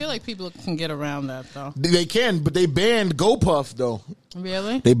like people can get around that, though. They can, but they banned GoPuff, though.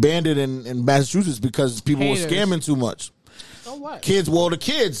 Really? They banned it in Massachusetts because people were scamming too much. So what? Kids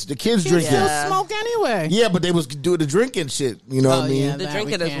drinking. Still smoke anyway. Yeah, but they was doing the drinking shit. You know what I mean? Yeah, the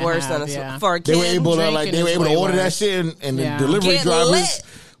drinking is worse than for a kid. They were able to order that shit, and the delivery drivers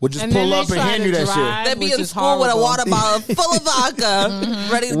would just pull up and hand you that shit. They'd be in school with a water bottle full of vodka,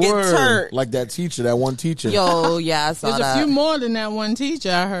 ready to get turned. Like that one teacher. Yo, yeah, I saw There's a few more than that one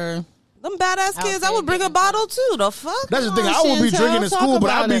teacher I heard. Them badass kids, I would bring a bottle too. The fuck? That's the thing. I would be drinking in school, but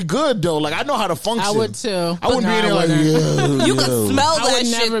I'd be good though. Like I know how to function. I would too. I wouldn't be in there like, you could smell that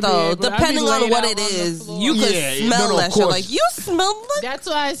shit though. Depending on what it is, you could smell that shit. Like you smell like. That's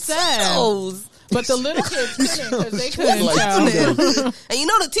what I said. Toes. But the little kids couldn't because they couldn't tell. And you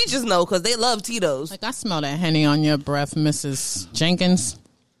know the teachers know because they love Tito's. Like I smell that Henny on your breath, Mrs. Jenkins.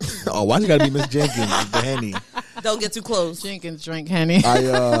 Oh, why you gotta be Miss Jenkins? The Henny. Don't get too close. Jenkins drink Henny.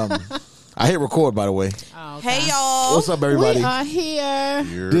 I hit record, by the way. Oh, okay. Hey, y'all. What's up, everybody? We are here.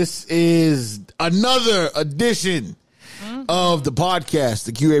 This is another edition of the podcast,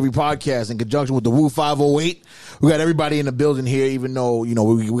 the QAV podcast, in conjunction with the Woo 508. We got everybody in the building here, even though, you know,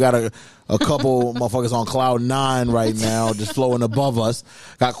 we got a couple motherfuckers on cloud 9 right now, just flowing above us.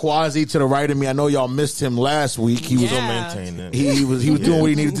 Got Quasi to the right of me. I know y'all missed him last week. He was maintaining. He was doing what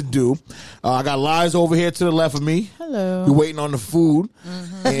he needed to do. I got Liz over here to the left of me. Hello. We're waiting on the food.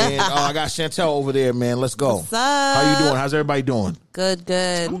 And I got Chantel over there, man. Let's go. What's up? How you doing? How's everybody doing? Good.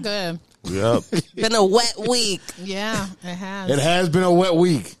 I'm good. Yep. Been a wet week. Yeah, it has. It has been a wet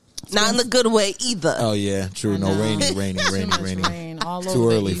week. Not in the good way either. Oh, yeah. True. No, rainy. Rain all over Too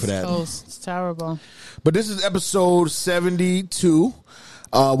the early East for that. Coast. It's terrible. But this is episode 72.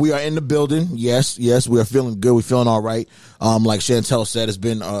 We are in the building. Yes, we are feeling good. We're feeling all right. Like Chantel said, it's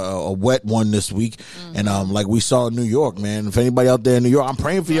been a wet one this week. And like we saw in New York, man. If anybody out there in New York, I'm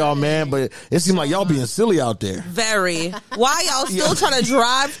praying for y'all, man. But it seems like y'all being silly out there. Very. Why y'all still trying to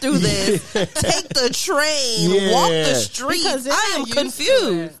drive through this? Take the train, walk the street. I am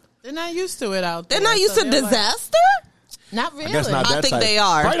confused. They're not used to it out there. They're not used to disaster? Not really. I guess not that I think type. they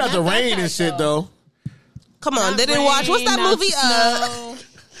are. Probably not the Not that rain type, and shit, though. Come on, Not they didn't watch. What's that rain, movie? not snow.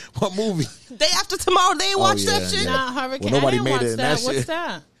 What movie? Day After Tomorrow. They ain't watch that shit. Not Hurricane. Well, nobody I didn't made watch it in that. that What's shit.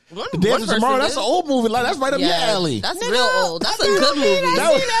 that? The Day After Tomorrow, that's an old movie. Like, that's right up your alley. That's real old. That's a good movie.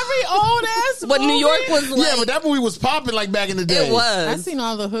 I've seen every old ass When New York was like, Yeah, but that movie was popping like back in the day. it was. I've seen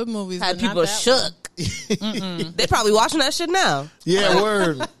all the hood movies. Had but not people that shook. They probably watching that shit now. Yeah,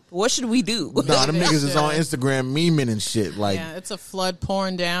 word. What should we do? Nah, them niggas is on Instagram memeing and shit. Like, Yeah, it's a flood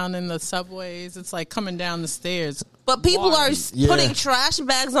pouring down in the subways. It's like coming down the stairs. But people are Yeah. putting trash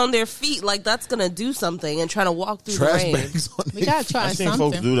bags on their feet like that's going to do something and trying to walk through the trash rain. bags on We gotta try I think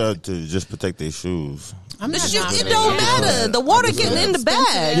something. folks do that to just protect their shoes. I'm The not shit, knocking it don't matter. The water getting in the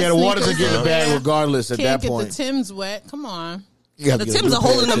bag. Yeah, the water's gonna Sneakers get in the bag Yeah. regardless at Can't that get point. the Timbs wet. Come on. You gotta The get a Timbs new are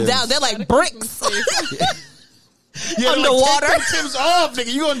pair holding of them Timbs. down. They're like bricks. Yeah, underwater. Like, take the Timbs off,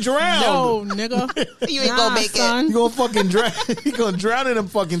 nigga. You gonna drown. No, nigga. You ain't gonna make son. You gonna fucking drown. You gonna drown in them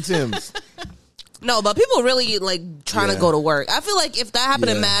fucking Timbs. No, but people really like trying to go to work. I feel like if that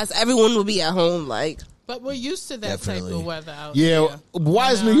happened in mass, everyone would be at home. Like, But we're used to that type of weather out Yeah, here.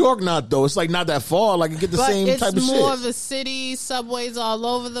 why is New York not though? It's like not that far. Like you get the But same it's type of more shit. of the city, subways all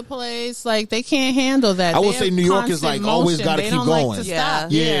over the place. Like they can't handle that. I would They say have New York is constant like always motion. gotta They keep don't like going. to Yeah.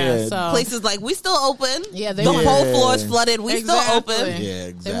 stop. Yeah. So places like we still open. Yeah, the they whole do. floor is flooded. We Exactly. still open. Yeah,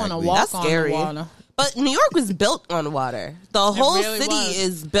 exactly. They want to walk That's on scary. the water. But New York was built on water. The whole really city was.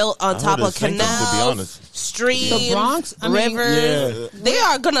 is built on top heard of it's sinking, to be canals, honest. streams, The Bronx, I mean, rivers. Yeah. They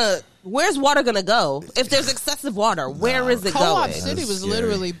are gonna. Where's water gonna go? If there's excessive water, where is it Co-op going? City was scary.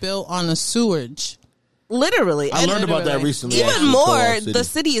 literally built on a sewage. Literally. I And learned about that literally. recently. even actually, more, Co-op City. the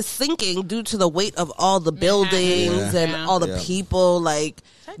city is sinking due to the weight of all the buildings and Yeah. all the Yeah. people. Like,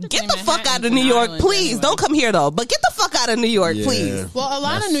 get the fuck out of Manhattan's New an York, island please. anyway. Don't come here though. But get the fuck out of New York, Yeah. please. Well, a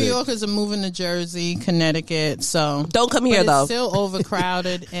lot That's of New sick. Yorkers are moving to Jersey, Connecticut, so Don't come but here it's though. still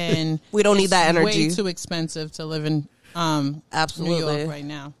overcrowded and We don't need that it's energy. Way too expensive to live in Absolutely. New York right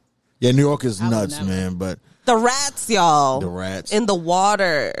now. Yeah, New York is I would nuts, never. man. But The rats, y'all. the rats. In the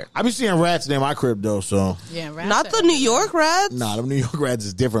water. I be seeing rats near my crib though. So Yeah, rats Not the New York rats. nah, them New York rats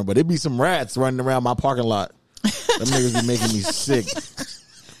is different. But it be some rats running around my parking lot. Them niggas be making me sick.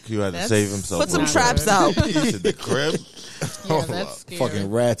 You had to That's- save himself. Put some over traps there. out. To the crib. Yeah, that's scary. Fucking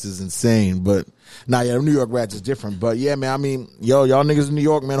rats is insane. But nah, yeah, them New York rats is different. But yeah, man, I mean, y'all niggas in New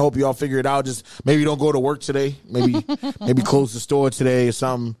York, man, hope y'all figure it out. Just maybe don't go to work today. Maybe close the store today or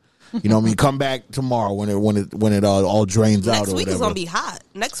something. You know what I mean? Come back tomorrow when it all drains out. Next week is gonna be hot.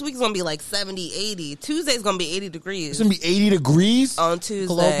 Next week's gonna be like 70, 80. Tuesday's gonna be 80 degrees. It's gonna be 80 degrees on Tuesday.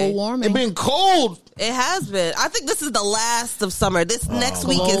 Global warming. It's been cold. It has been. I think this is the last of summer. This next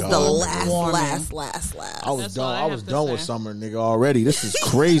week is the last. I was done with summer, nigga, already. This is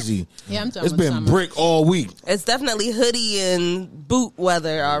crazy. Yeah, I'm done It's with been summer. brick all week. It's definitely hoodie and boot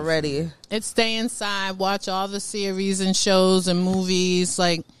weather already. It's stay inside, watch all the series and shows and movies.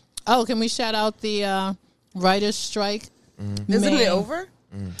 Like, oh, can we shout out the writer's strike? Isn't it over?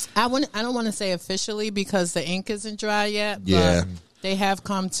 I don't want to say officially because the ink isn't dry yet. But Yeah. they have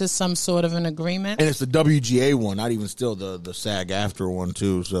come to some sort of an agreement. And it's the WGA one, not even still the SAG-AFTRA one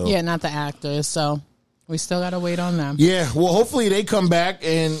too. So Yeah, not the actors. So we still got to wait on them. yeah, well, hopefully they come back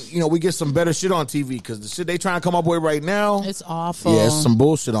and we get some better shit on TV because the shit they trying to come up with right now, It's awful. yeah, it's some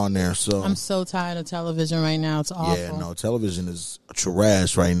bullshit on there. So I'm so tired of television right now. It's awful. yeah, no, television is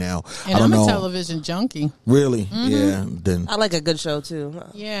trash right now. And I don't I'm know. a television junkie. Really? Yeah. Then I like a good show too.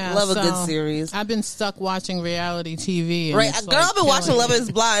 Yeah, love a so good series. I've been stuck watching reality TV. And Right, it's, girl, like, I've been watching killing Love me.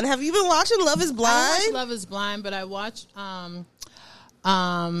 Is Blind. Have you been watching Love Is I Blind? watch Love Is Blind, but I watch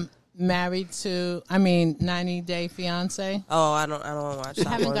Married to 90 Day Fiance. Oh, I don't watch that I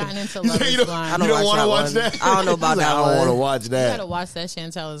haven't one. gotten into Love Is Blind. you don't want to watch one. that? I don't know about He's like, that I don't one. want to watch You that. gotta watch that.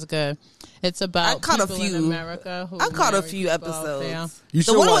 Chantel is good. It's about I caught a people in few. America who I caught a marry few people out there. episodes. You The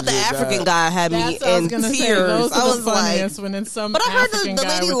should one watch with the it, African guy. guy had me That's what I was in gonna tears. say. Those I are was the like, funniest when it's some but I heard African the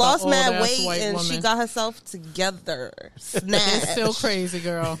guy lady with lost the mad old-ass weight white and she woman. got herself together. It's Snatched. still crazy,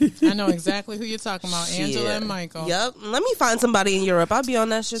 girl. I know exactly who you're talking about, Angela Shit. and Michael. Yep. Let me find somebody in Europe. I'll be on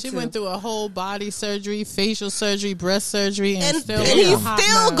that shit She too. went through a whole body surgery, facial surgery, breast surgery, and still he's look a hot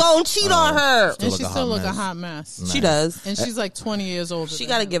still mess. gonna cheat on her. And look she a still hot look a mess. hot mess. She does. And she's like 20 years older. She than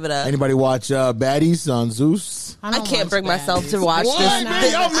got to him. give it up. Anybody watch Baddies on Zeus? I don't can't watch bring myself baddies. to watch What, this.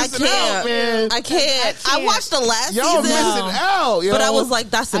 man? Y'all I missing out, man. I can't. I watched the last Y'all season, missing out, yo. but I was like,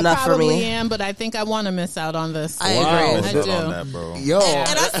 that's I enough for probably me. am, but I think I want to miss out on this. I Wow. agree. I Sit do. on that, bro. Yo.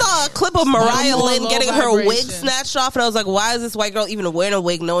 And I saw a clip of Mariah more Lynn low getting her wig vibration. snatched off, and I was like, why is this white girl even wearing a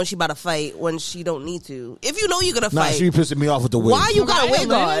wig knowing she about to fight when she don't need to? If you know you're going to Nah, fight, she be pissing me off with the wig. why you got a Mariah wig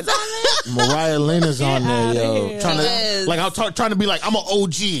Lynn on? is on Mariah Lynn is on there, Get outta yo. here. Trying Yes. to like trying to be like I'm an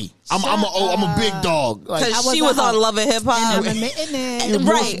OG. I'm a big dog. Like, Because she was on Love and Hip Hop. I'm admitting it. You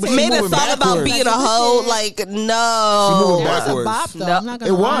Right. but she Made a moving song about backwards. being a hoe. Like, She no. moving It was a backwards. bop, though. No. I'm not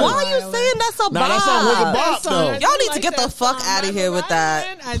gonna It was. lie. Why are you saying that's a bop? Nah, that song was a bop, That song, though. I Y'all do need to get the that fuck song. out of here with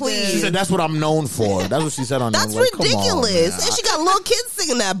that. I Please. She did. said that's what I'm known for. That's what she said on there. That's I'm like, come on, ridiculous. man. And she got little kids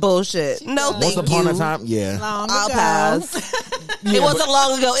singing that bullshit. No, Once thank upon you. a time, yeah. Long I'll ago. pass. It wasn't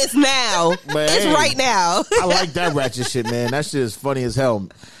long ago. It's now. But It's hey. right now. I like that ratchet shit, man. That shit is funny as hell.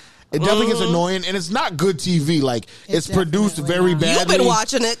 It definitely gets annoying, and it's not good TV. Like it's produced definitely very not. badly. You've been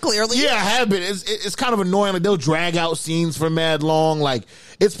watching it, clearly. Yeah, I have been. It's kind of annoying. Like they'll drag out scenes for mad long. Like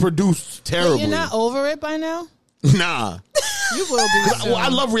it's produced But terribly. you're not over it by now? Nah, You will be. well, I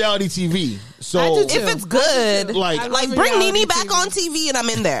love reality TV. So I do too. If it's good, Like- I like love bring reality Nene back TV. on TV and I'm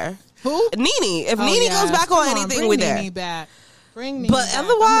in there. Who? Nene. If Oh, Nene yes. goes back on Come anything, bring we're Nene there. back. Bring me. But back.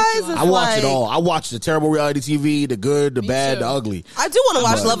 otherwise, I'm with you on I that. watch like- it all. I watch the terrible reality TV, the good, the Me bad, too. the ugly. I do want to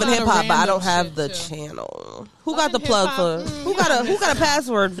watch But- Love and A lot Hip of Hop, but I don't random have shit, the too. channel. Who Love got the and plug Hip for? Hop, Who got a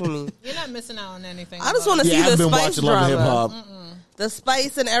password for me? You're not missing out on anything. I just want to Yeah, see I've the been Spice watching Love and Hip drama. Hop. The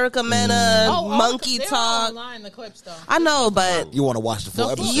Spice and Erica Mena, all Monkey they're all Talk. online, the clips though. I know, but You want to watch the full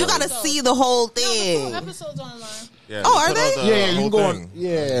The full episode? you got to see the whole No, the thing. full episodes online. Yeah, Oh, are put they? out the Yeah, you whole can go on. thing.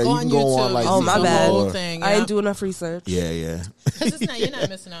 Yeah, Go you on can go YouTube. on like. Oh, my YouTube bad. or- Whole thing. I Yeah. didn't do enough research. Yeah. 'Cause it's not. You're not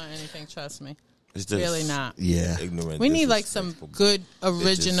missing out on anything. Trust me. It's just Really not. Yeah. ignorant. We need like some disrespectful good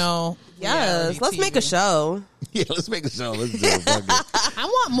original. Yes, reality let's make a TV. show. Yeah, let's make a show. Let's do it. Fuck it. I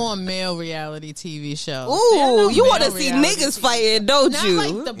want more male reality TV shows. Ooh, you want to male see reality niggas TV. fighting, don't Not you?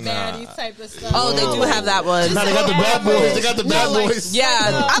 like the baddies type of stuff. Oh, they do have that one. Now they got the bad boys. They got the bad like- boys. Yeah,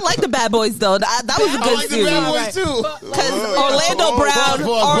 I like the Bad Boys though. That was a I good like the series. bad boys too. Because Orlando Brown,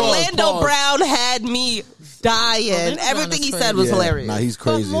 Pause. Brown had me dying. Orlando Brown Everything is he crazy. said was Yeah. hilarious. Nah, he's But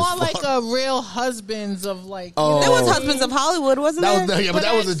crazy. more as like fuck. a real husbands of like. Oh. There was Husbands of Hollywood, wasn't That there? was, yeah, but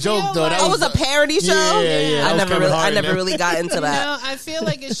that was a joke though. That Oh, it was a parody show. Yeah. I that was never, Kevin really, Hart I in never there. really got into that. No, I feel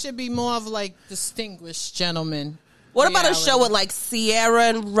like it should be more of like distinguished gentlemen. What about a reality. show with like Sierra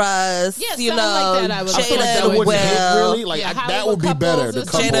and Russ? Yeah, you something know, like that I would I feel like Jada that and wouldn't hit Will. really. Like Yeah, that Hollywood would be better. couples The or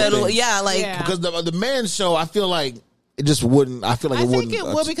couple Jada and thing. yeah, like Yeah. Because the man show, I feel like it just wouldn't. I feel like I it wouldn't. think it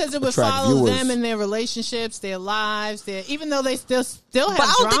would because it would attract follow viewers. them in their relationships, their lives, their even though they still have But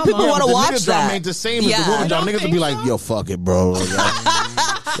I don't drama. think people Yeah, wanna but the watch nigga drama that. ain't the same as Yeah. the woman You drama. don't Niggas would be think like, so? "Yo, fuck it, bro."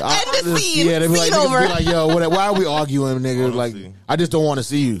 Y'all the scene. Yeah, they be like, over. Be like, yo, why are we arguing, nigga? Like, Honestly. I just don't want to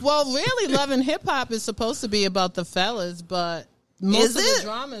see you. Well, really, Love and Hip Hop is supposed to be about the fellas, but most of the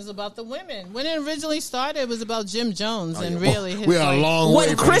drama is about the women. When it originally started, it was about Jim Jones, and really, his we are a long way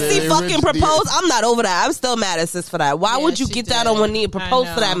when from Chrissy the fucking original- proposed, I'm not over that. I'm still mad at sis for that. Why Yeah, would you she get did. down on one knee and propose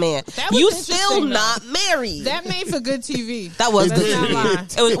I for that know. man? That was You interesting, still though. not married. That made for good TV. That was Let's good. not lie.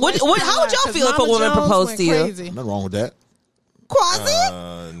 It was, how would y'all feel if a Mama woman Jones proposed went to you? crazy. Nothing wrong with that.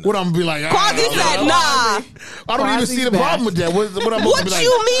 Quasi? What I'm gonna be like? Quasi said, nah. I don't even Quasi's see the back. problem with that. What I'm supposed to What be like?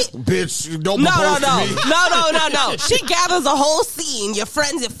 you mean? Bitch, don't No, propose no, no. to me. No. She gathers a whole scene, your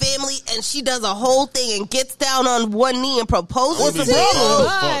friends, your family, and she does a whole thing and gets down on one knee and proposes What's the to you. problem?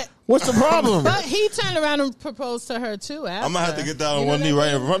 But, What's the problem? but he turned around and proposed to her too. After. I'm gonna have to get down on You know one what knee I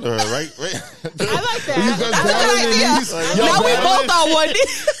right mean? in front of her, right? I like You that. guys That's a down good on your idea. knees? Like, Yo, Now we man, both on one knee. you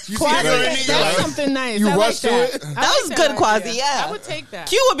see Quasi, her that's knee, you're like, something nice. you I rush like to that. it? I That was like good, idea. Quasi, yeah. I would take that.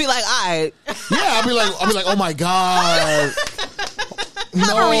 Q would be like, all right. Yeah, I'll be like, oh my god.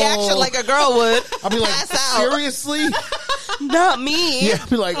 Have a reaction like a girl would. I'll be like, Pass out. seriously? Not me. Yeah, I'll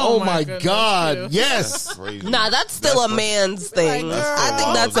be like, Oh oh my my goodness, god, you. yes. Crazy. Nah, that's still a man's thing. Like, girl. I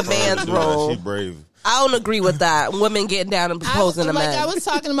think that's a man's role. She brave. I don't agree with that. Women getting down and proposing to men. I was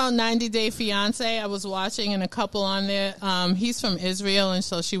talking about 90 Day Fiance. I was watching, and a couple on there. He's from Israel, and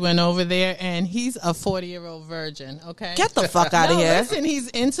so she went over there, and he's a 40-year-old virgin. Okay, Get the fuck out of here. Listen, he's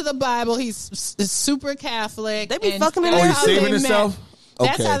into the Bible. He's super Catholic. They be and fucking in that's their he's how saving they himself? met.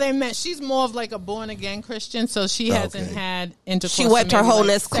 That's Okay. how they met. She's more of like a born again Christian, so she hasn't Okay. had intercourse. She wiped in her maybe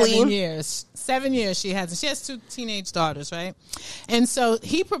wholeness 7 clean? years. 7 years she hasn't. She has 2 teenage daughters, right? And so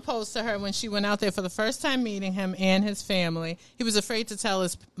he proposed to her when she went out there for the first time meeting him and his family. He was afraid to tell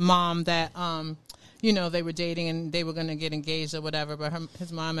his mom that they were dating and they were going to get engaged or whatever. But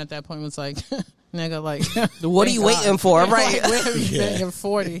his mom at that point was like, nigga, like, What are you waiting for? Right. Like, where have you been? You're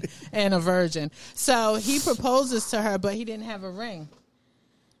 40 and a virgin. So he proposes to her, but he didn't have a ring.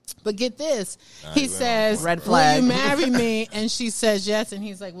 But get this, he says, Red flag. will you marry me? And she says yes, and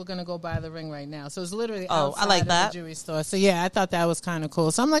he's like, we're going to go buy the ring right now. So it's literally outside I like of that. the jewelry store. So yeah, I thought that was kind of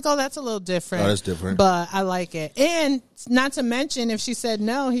cool. So I'm like, oh, that's a little different. Oh, that's different. But I like it. And not to mention, if she said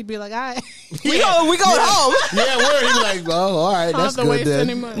no, he'd be like, all right. We going home. Yeah, where he be like, oh, all right, I don't that's have to good waste then.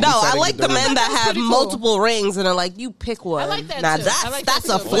 any money. No, I Decided like to the get men that That's have pretty cool. multiple rings and are like, you pick one. I like that now too. that's I like that's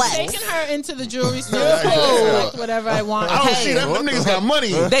that a too. flex. But taking her into the jewelry store, like whatever I want. I don't Hey. see that. Them niggas got money.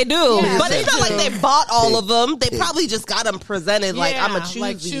 They do, Yeah, but they it's not do. like they bought all of them. They probably just got them presented. Like Yeah, I'm gonna choose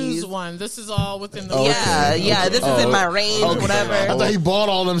like these. choose one. This is all within the Yeah, this is in my range, Okay. whatever. I thought he bought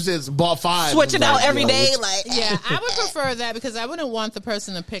all them shits, bought 5. Switch it Like, out every yo, day, which- like Yeah, I would prefer that because I wouldn't want the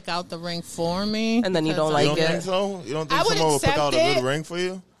person to pick out the ring for me. And then you because don't I- You like don't it. think so? You don't I think would someone would pick accept out a good it. ring for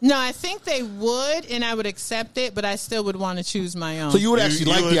you? No, I think they would, and I would accept it, but I still would want to choose my own. So you would actually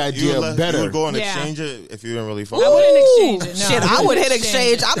like the idea better. You would go and Yeah. exchange it if you didn't really fuck. I wouldn't exchange it. No, Shit, I would hit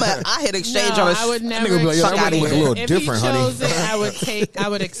exchange. it. I hit exchange No, on a. I would never. nigga would be like, yo, Fuck that outta would look a here. little If different, he honey. chose it, I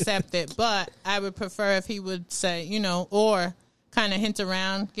would accept it, but I would prefer if he would say, or kind of hint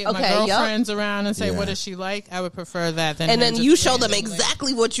around, get my Okay, yup. girlfriends around and say, Yeah. what does she like? I would prefer that than And her then just you show them randomly.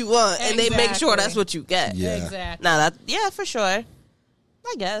 exactly what you want, and they make sure Exactly. that's what you get. Yeah. Exactly. Now for sure.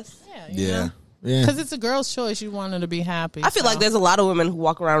 I guess. Yeah. Because it's a girl's choice. You want her to be happy. I feel so like there's a lot of women who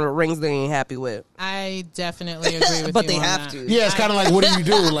walk around with rings they ain't happy with. I definitely agree with But you they on have that. to. Yeah, it's kind of like, what do you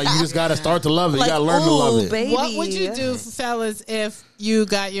do? Like, you just got to start to love it. Like, you got to learn to love ooh, it. baby. What would you do, fellas, if you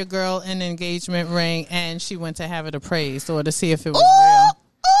got your girl an engagement ring and she went to have it appraised or to see if it was real?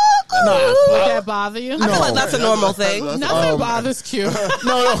 Would that bother you? I feel like that's a normal thing. Nothing bothers Q.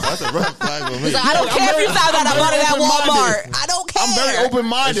 No. That's a red flag with me. I don't care if you found out about it at Walmart. I don't care. I'm very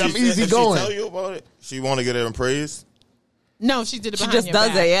open-minded. I'm If easy she going. tell you about it, she want to get it in praise. No, she did it She behind just your does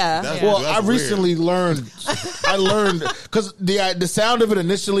back. it, yeah. That's- Well, that's I recently learned because the sound of it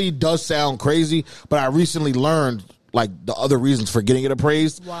initially does sound crazy, but I recently learned like the other reasons for getting it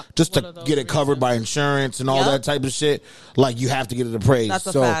appraised, just what are to those get it covered by insurance and all Yep. that type of shit. Like you have to get it appraised. That's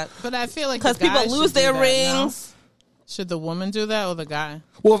a so, fact. But I feel like Because the guy people lose should do their that, no? rings. Should the woman do that or the guy?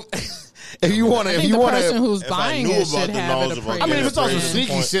 well, if you want to, I if think you the want person to. who's If I buying knew it about should the have knowledge it about appraised. I mean, if it's on some appraised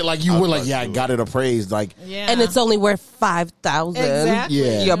sneaky point, shit, like you I'd would, like, like yeah, I to do got it appraised. Like, Yeah. And it's only worth 5,000. Exactly.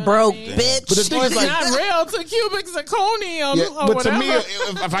 Yeah. You know what broke, I mean? bitch. But the thing Or is, it's like, not real to cubic zirconium yeah, or but whatever. to me,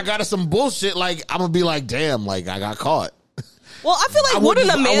 if I got some bullshit, like I'm gonna be like, damn, like I got caught. Well, I feel like wouldn't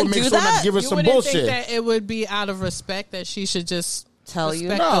a I man would make do sure not that? to give her you some wouldn't bullshit. think that it would be out of respect that she should just Tell you.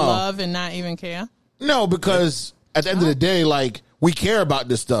 respect the No. love and not even care? No, because at the end of the day, like we care about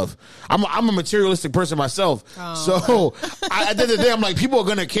this stuff. I'm a materialistic person myself. So at the end of the day, I'm like, people are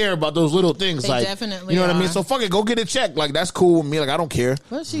going to care about those little things. They like, definitely you know what I mean? are. So fuck it, go get it checked. Like, that's cool with me. Like, I don't care.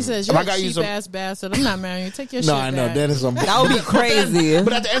 Well, she says, you're a cheap-ass bastard. I'm not marrying you. Take your shit No, I know. back. That would be crazy.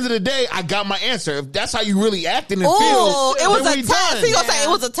 But at the end of the day, I got my answer. If that's how you really acting and Oh, feel, it was then a we test. done. He gonna say it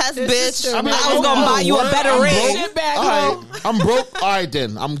was a test, This is bitch. true. I I mean, was gonna buy you a better I'm ring. broke. Back All home. right, I'm broke. All right,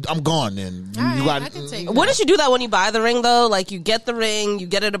 then I'm gone. Then All right, you got. I can take Wouldn't you do that when you buy the ring though? Like you get the ring, you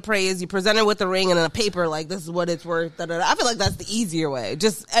get it appraised, you present it with the ring and then a paper like this is what it's worth. Da, da, da. I feel like that's the easier way.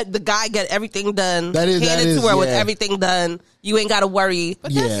 Just the guy get everything done, hand it to her with everything done. You ain't got to worry.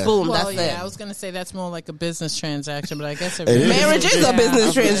 But Yeah. Boom, well, that's yeah, it. I was gonna say that's more like a business transaction, but I guess is. Marriage is a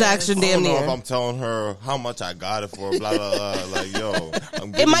business transaction, I damn don't know if near. I'm telling her how much I got it for, blah, blah, blah. Like, yo.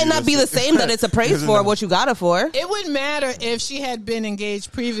 It might not be the same that it's appraised for what you got it for. It wouldn't matter if she had been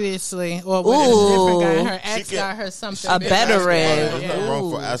engaged previously or with a different guy and her ex got her something A big. better ring. There's nothing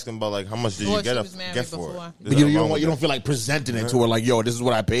wrong for asking about, like, how much did Or you get, she was married get for before. it? But you don't feel like presenting it to her like, yo, this is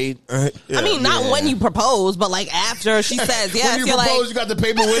what I paid. I mean, not when you propose, but like after she says yes, when you you're propose, like, you got the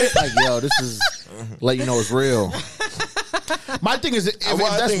paper with it. Like, yo, this is let you know it's real. My thing is, if I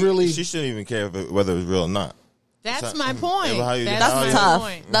that's think really she shouldn't even care whether it's real or not. That's my point. How you- That's how my you- tough.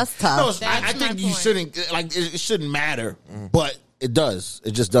 point. That's no, tough. I That's my think you point. shouldn't like it shouldn't matter, but it does.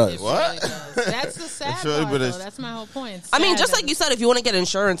 It just does. What? Really does. That's the sad It's really- part, but though. it's- That's my whole point. It's I mean, sad just that like you said, if you want to get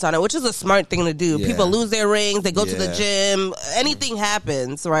insurance on it, which is a smart thing to do. Yeah. People lose their rings, they go to the Yeah. gym, anything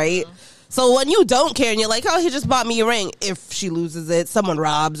happens, right? So when you don't care and you're like, oh, he just bought me a ring. If she loses it, someone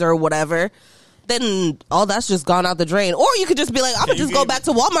robs her or whatever, then all that's just gone out the drain. Or you could just be like, I'm going to you just go get- back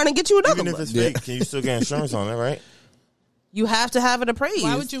to Walmart and get you another Even if one. it's fake, can you still get insurance on it, right? You have to have it appraised.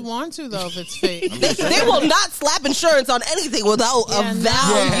 Why would you want to, though, if it's fake? They will not slap insurance on anything without Yeah, a no.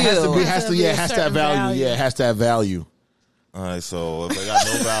 value. Yeah, it has to be. It has to. Yeah, it a has to certain have value. value. Yeah, it has to have value. All right, so if I got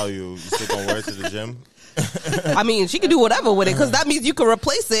no value, you still gonna wear it to the gym? I mean, she can do whatever with it because that means you can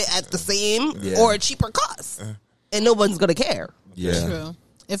replace it at the same or a cheaper cost. And no one's going to care. Yeah. True.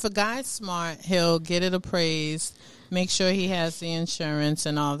 If a guy's smart, he'll get it appraised, make sure he has the insurance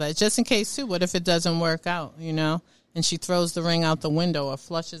and all that. Just in case, too, what if it doesn't work out, you know? And she throws the ring out the window or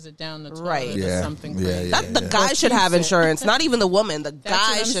flushes it down the toilet Right. or Yeah. something Yeah, crazy. yeah. The guy should have insurance, not even the woman. The That's guy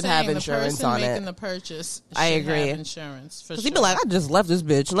what I'm should saying. have The insurance person on making it. the purchase I should agree. have insurance. Because he'd be like, I just left this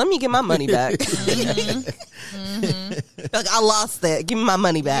bitch. Let me get my money back. Like, I lost it. Give me my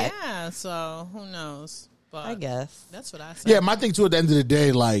money back. yeah, so who knows? But I guess. that's what I said. Yeah, my thing too. At the end of the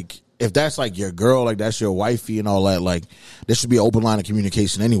day, like if that's like your girl, like that's your wifey and all that, like there should be an open line of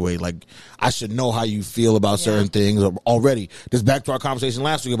communication anyway. Like I should know how you feel about certain things already. Just back to our conversation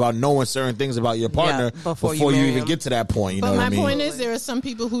last week about knowing certain things about your partner before you marry even him. get to that point. You But know what my I mean? point is, there are some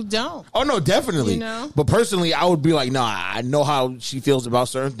people who don't. Oh no, definitely. You know? But personally, I would be like, nah, I know how she feels about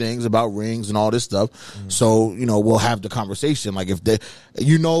certain things, about rings and all this stuff. So you know, we'll have the conversation. Like if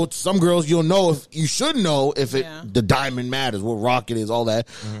you know, some girls you'll know if you should know if it the diamond matters, what rock it is, all that.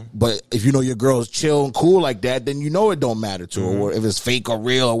 But if you know your girl's chill and cool like that, then you know it don't matter to her, or if it's fake or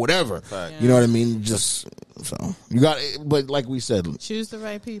real or whatever. You know what I mean? Just so you got, but like we said, Choose the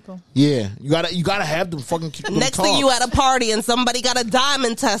right people. yeah, you gotta have them fucking. Them Next thing you at a party and somebody got a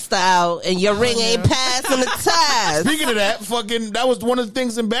diamond tester out and your ring ain't passing the test. Speaking of that, fucking, that was one of the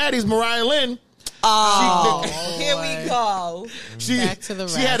things in Baddies, Mariah Lynn. Oh, here we go. Back to the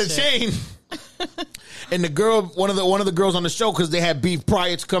she had a ratchet. chain. And the girl, one of the girls on the show, because they had beef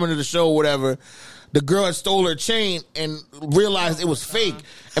prior to coming to the show or whatever, the girl had stole her chain and realized it was fake.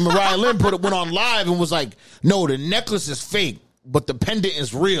 And Mariah Lynn went on live and was like, no, the necklace is fake, but the pendant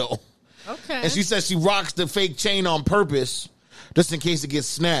is real. Okay. And she said she rocks the fake chain on purpose just in case it gets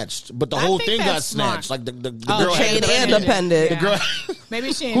snatched. But the whole think thing got that's smart. snatched. Like the girl Chain had and the pendant. the girl,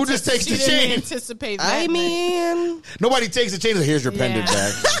 Maybe she Who just takes she the didn't chain? anticipate that. I mean, nobody takes the chain and says, here's your pendant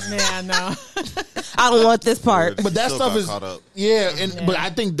back. Yeah, no. I don't want this part. But that Still stuff got is caught up. but I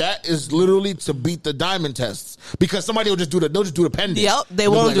think that is literally to beat the diamond tests because somebody will just do the pendant. Yep, they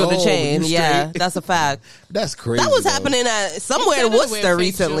They'll be won't like, do the "Oh, chain. you Yeah, straight?" that's a fact. That's crazy. That was though. happening at somewhere in They kinda Worcester wear fake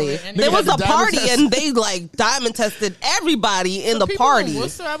recently. jewelry anyway. There was They a had the diamond party test. and they like diamond tested everybody in the People party. in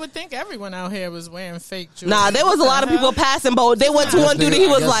Worcester, I would think everyone out here was wearing fake jewelry. Nah, there was a lot of people passing, but they went to one dude and he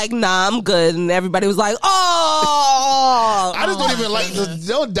I was guess- like, "Nah, I'm good," and everybody was like, "Oh." I just don't even like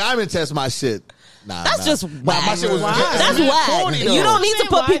those diamond test my shit. That's just whack. My shit was That's whack. corny, You don't need to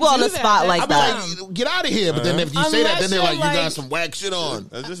put people on the spot like that. Like, get out of here. But then if you say that, then they're like, you got some whack shit on.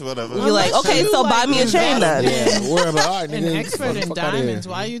 That's just whatever. You're like, okay, so buy me a chain then. Yeah, whatever. All right, an expert in diamonds.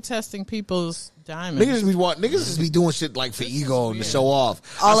 Why are you testing people's diamonds? Niggas just be doing shit like for ego to show off.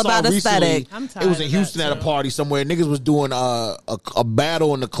 All about aesthetic. It was in Houston at a party somewhere. Niggas was doing a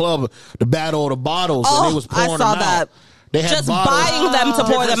battle in the club, the battle of the bottles. Oh, and they was pouring I saw them that. Out. They had just buying them to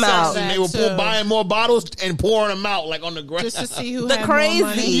pour them out. And they were buying more bottles and pouring them out like on the ground. Just to see who the had crazy. More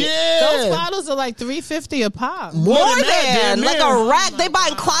money. Yeah. Those bottles are like $3.50 a pop. More than like a rack. They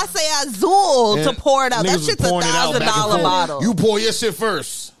buying Clase Azul to pour it out. That shit's $1,000 bottle. You pour your shit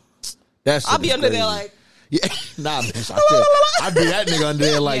first. I'll be under there like. Yeah, nah, man. I'd be that nigga under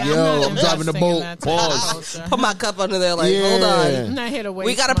there like, yo, I'm driving the boat. Pause. Put my cup under there like, hold on. I'm not here to waste.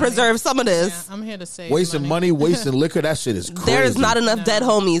 We gotta preserve some of this. Yeah, I'm here to save wasting money, wasting liquor. That shit is crazy. There is not enough dead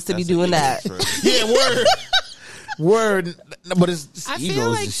homies to be doing that. Yeah, word. But it's I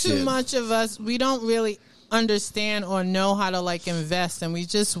feel like too much of us, we don't really understand or know how to like invest, and we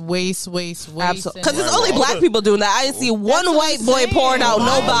just waste. Because it's only black people doing that. I didn't see one white boy pouring out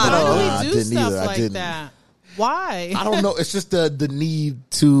no bottle. Why do we do stuff like that? Why? I don't know. It's just the need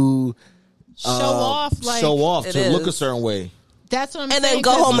to show off, to look a certain way. That's what I'm saying. And then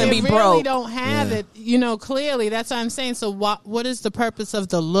go home and be broke. Really don't have it, clearly. That's what I'm saying. So what is the purpose of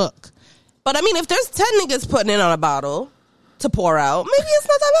the look? But I mean, if there's 10 niggas putting in on a bottle to pour out, maybe it's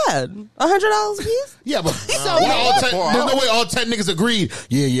not that bad. $100 a piece? Yeah, but there's no way all 10 niggas agreed.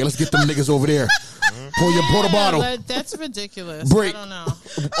 Yeah, let's get them niggas over there. Pour the bottle. That's ridiculous. Break. I don't know.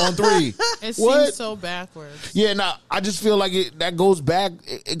 On 3. It seems so backwards. Yeah, I just feel like it goes back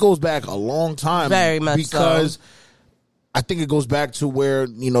a long time. Very much because so. I think it goes back to where,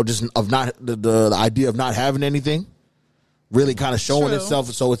 just of not the idea of not having anything really kind of showing itself.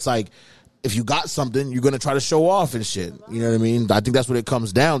 So it's like, if you got something, you're going to try to show off and shit. You know what I mean? I think that's what it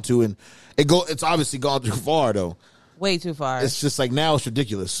comes down to. And it's obviously gone too far, though. Way too far. It's just like now it's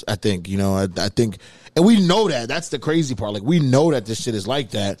ridiculous, I think. I think, and we know that. That's the crazy part. Like, we know that this shit is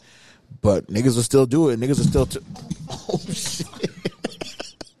like that, but niggas will still do it. Niggas will still... Oh, shit.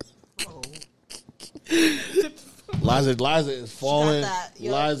 Liza is falling.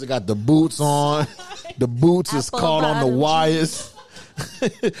 Liza got the boots on. The boots is caught on the wires.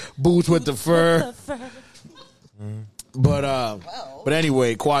 Boots with the fur. But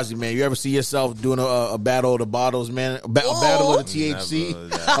anyway, Quasi, man, you ever see yourself doing a battle of the bottles, man? A battle of the THC?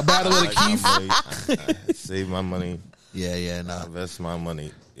 A battle of the Keef? Save my money. Yeah, nah. Invest my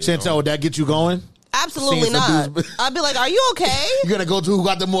money. Chantel, would that get you going? Absolutely not. I'd be like, are you okay? You gonna go to who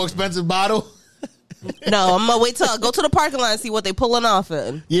got the more expensive bottle? No, I'm gonna wait till I go to the parking lot and see what they pulling off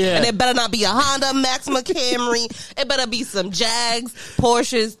in. Yeah, and it better not be a Honda, Maxima, Camry. It better be some Jags,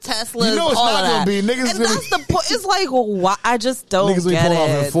 Porsches, Teslas. You know it's all not of gonna be niggas. And that's the point. It's like, why? I just don't get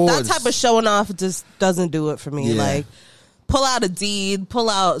it. That type of showing off just doesn't do it for me. Yeah. Like, pull out a deed, pull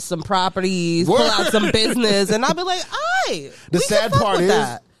out some properties, pull out some business, and I'll be like, "Aye." The sad part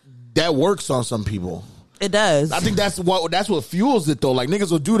is that works on some people. It does. I think that's what fuels it though. Like,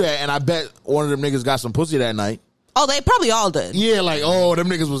 niggas will do that, and I bet one of them niggas got some pussy that night. Oh, they probably all did. Yeah, like, oh, them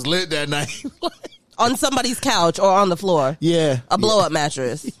niggas was lit that night. On somebody's couch or on the floor. Yeah. A blow-up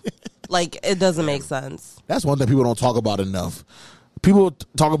mattress. Like, it doesn't make sense. That's one thing people don't talk about enough. People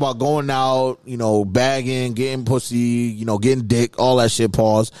talk about going out, bagging, getting pussy, getting dick, all that shit,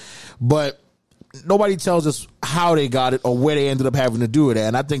 pause. But nobody tells us how they got it or where they ended up having to do it at,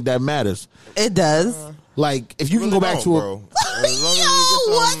 and I think that matters. It does. Like, if you can go back to Yo,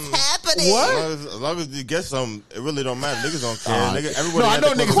 what's happening? As long as you get some, it really don't matter. Niggas don't care. Everybody I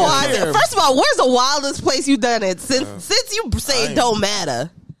know niggas don't care. First of all, where's the wildest place you done it? Since you say it don't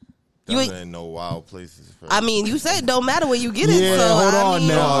matter. You ain't no wild places. I mean, you say it don't matter where you get it. Yeah, so hold on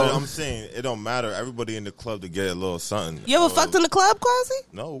now. No, I'm saying it don't matter. Everybody in the club to get a little something. You ever fucked in the club, Quasi?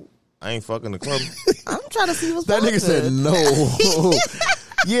 No, I ain't fucking the club. I'm trying to see what's that nigga said no.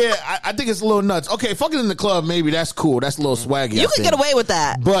 Yeah, I think it's a little nuts. Okay, fucking in the club, maybe that's cool. That's a little swaggy. You can get away with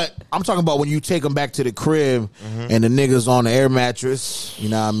that. But I'm talking about when you take them back to the crib and the niggas on the air mattress. You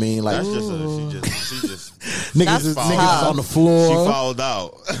know what I mean? Like, that's she just niggas is on the floor. She fouled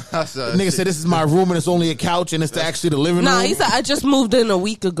out. Nigga said, this is my room and it's only a couch and it's actually the living room. Nah, he said, I just moved in a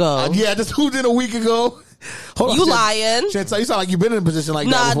week ago. Yeah, I just moved in a week ago. Hold you on, lying. Chantel, you sound like you've been in a position like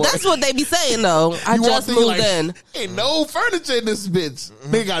that before. Nah, that's what they be saying, though. I just moved in. Ain't no furniture in this bitch.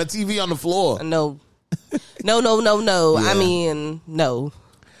 Nigga got a TV on the floor. No. Yeah. I mean, no.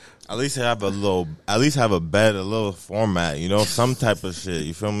 At least have a bed, a little format, some type of shit.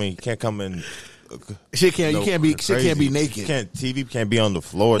 You feel me? You can't come in Shit can't be naked. TV can't be on the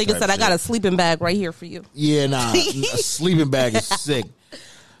floor. Nigga said, I got a sleeping bag right here for you. Yeah, nah. A sleeping bag is sick.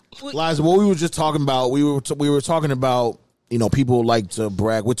 Liza, what we were just talking about, we were talking about, you know, people like to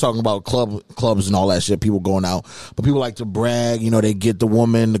brag. We're talking about clubs and all that shit, people going out. But people like to brag, you know, they get the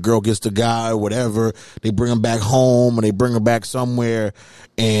woman, the girl gets the guy, or whatever. They bring them back home, or they bring them back somewhere,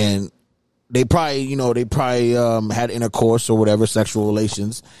 and they probably had intercourse or whatever, sexual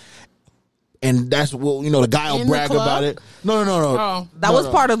relations. And that's what, you know, the guy will brag about it. No. Oh. That was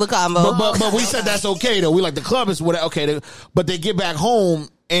part of the combo. But we said that's okay, though. We like the club is what okay. But they get back home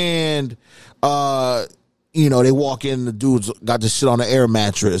and, you know, they walk in, the dude's got this shit on the air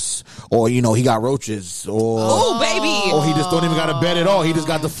mattress, or, you know, he got roaches, or baby, or he just don't even got a bed at all. He just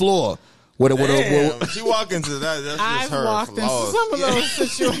got the floor. She walk into that. That's I've just her walked into some of those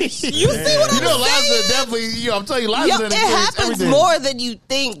situations. You see what I'm saying? Liza definitely. You know, I'm telling you, Liza. It happens more than you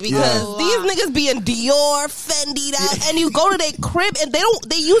think because these niggas be in Dior, Fendi, and you go to their crib and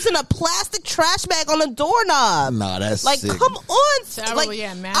they using a plastic trash bag on the doorknob. Nah, that's like, sick. come on. Terrible, like,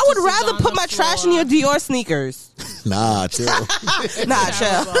 I would rather put my trash in your Dior sneakers. Nah, chill.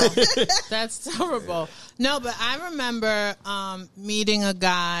 Chill. That's terrible. No, but I remember meeting a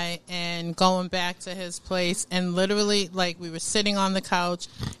guy and going back to his place, and literally, like, we were sitting on the couch,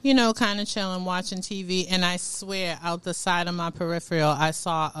 you know, kind of chilling, watching TV, and I swear, out the side of my peripheral, I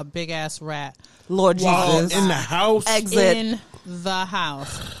saw a big-ass rat. Lord Jesus. In the house? Exit. In the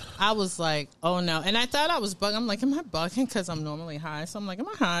house. I was like, oh, no. And I thought I was bugging. I'm like, am I bugging? Because I'm normally high. So I'm like, am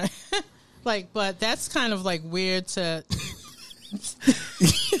I high? Like, but that's kind of, like, weird to...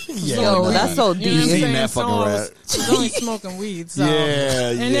 Yo, that's so deep. You seen that fucking rat? I was only smoking weed. So.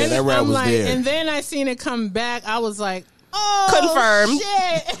 Yeah, that rat was there. And then I seen it come back. I was like, oh, confirmed.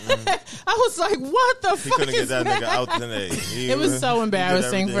 Shit. I was like, what the fuck is that? Nigga out today. It was so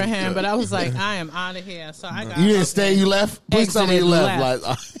embarrassing for him, but I was like, I am out of here. So I got. You didn't stay. You left. Please tell me you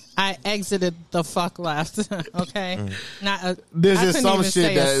left. I exited the fuck left. Okay, there's just some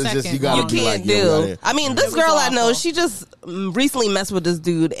shit that is just you gotta be like, do. I mean, this girl I know, she just recently messed with this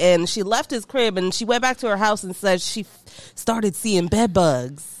dude, and she left his crib, and she went back to her house and said she started seeing bed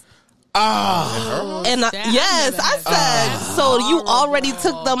bugs. And yes, I said, so you already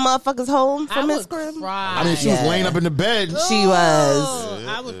took the motherfuckers home from his crib? I mean, she was laying up in the bed. She was.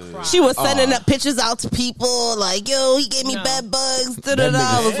 I would cry. She was sending up pictures out to people like, yo, he gave me bed bugs.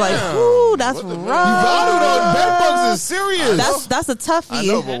 I was like, ooh, that's rough. Bed bugs is serious. That's a toughie. I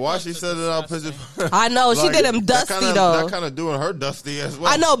know, but why she sending out pictures? I know, she did him dusty though. That kind of doing her dusty as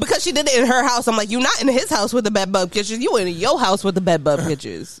well. I know, because she did it in her house. I'm like, you're not in his house with the bed bug pictures. You in your house with the bed bug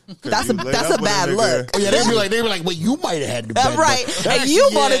pictures. That's a bad look. Oh yeah, they be like, well, you might have had the bed right, and you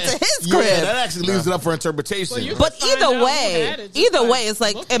brought it to his crib. Yeah, that actually leaves it up for interpretation. Well, but either way, it's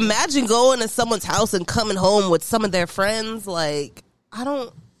like, imagine going to someone's house and coming home with some of their friends. Like,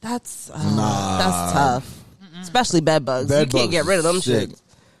 that's tough. Especially bed bugs. You can't get rid of them shit.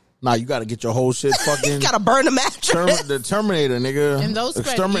 Nah, you got to get your whole shit fucking. You got to burn the mattress. The Terminator, nigga. And those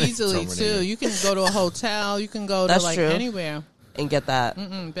spread easily too. You can go to a hotel. You can go to anywhere. And get that.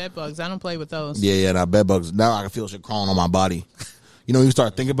 Bed bugs. I don't play with those. Yeah, nah, bed bugs. Now I can feel shit crawling on my body. You know, you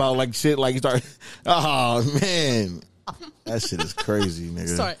start thinking about like shit, like you start, oh man, that shit is crazy, nigga.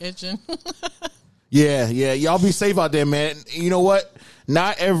 Start itching. Yeah, y'all be safe out there, man. You know what?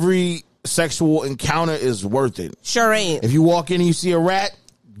 Not every sexual encounter is worth it. Sure ain't. If you walk in and you see a rat,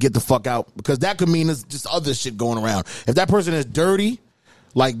 get the fuck out, because that could mean there's just other shit going around. If that person is dirty,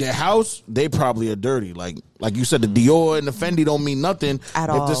 like their house, they probably are dirty. Like you said, the Dior and the Fendi don't mean nothing at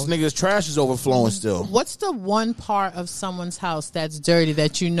all. If this nigga's trash is overflowing still. What's the one part of someone's house that's dirty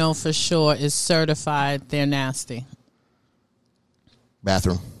that you know for sure is certified they're nasty?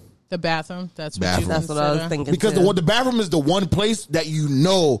 Bathroom. The bathroom. That's what bathroom. you That's consider? what I was thinking. Because the bathroom is the one place that you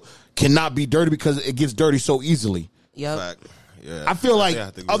know cannot be dirty because it gets dirty so easily. Yep. Yeah, I feel like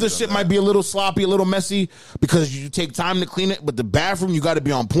other shit might be a little sloppy, a little messy because you take time to clean it, but the bathroom you got to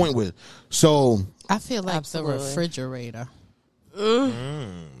be on point with. So I feel like the refrigerator.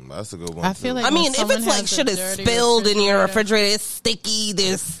 That's a good one. I feel like if it's like shit is spilled in your refrigerator, it's sticky.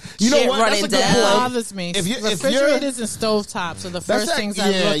 There's shit running down. That bothers me. Refrigerators and stovetops are the first things I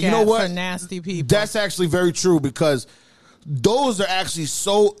look at for nasty people. That's actually very true because those are actually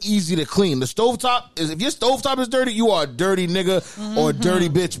so easy to clean. The stovetop is, if your stovetop is dirty, you are a dirty nigga or a dirty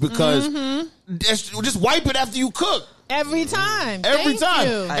bitch because just wipe it after you cook. Every time.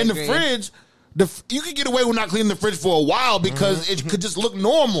 And the fridge, You can get away with not cleaning the fridge for a while because it could just look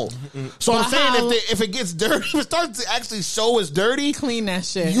normal. So I'm saying if it gets dirty, if it starts to actually show it's dirty, clean that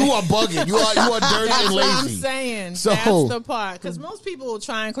shit. You are bugging. You are dirty and lazy. That's what I'm saying. So, that's the part. Because most people will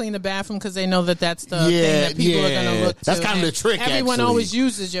try and clean the bathroom because they know that's the thing that people are going to look to. That's kind of the trick. Everyone always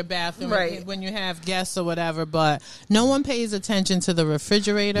uses your bathroom when you have guests or whatever, but no one pays attention to the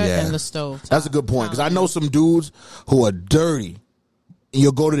refrigerator and the stove. That's a good point because I know some dudes who are dirty. And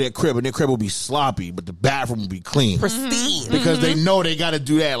you'll go to their crib, and their crib will be sloppy, but the bathroom will be clean. Pristine. Because they know they got to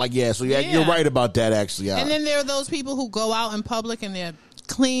do that. Like, so you're right about that, actually. And then there are those people who go out in public, and they're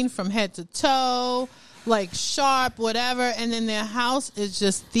clean from head to toe, like sharp, whatever, and then their house is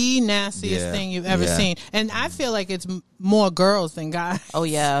just the nastiest thing you've ever seen. And I feel like it's more girls than guys. Oh,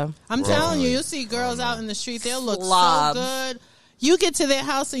 yeah. I'm telling you, you'll see girls out in the street, they'll look so good. You get to their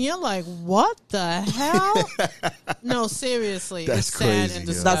house and you're like, what the hell? No, seriously. That's it's crazy. sad and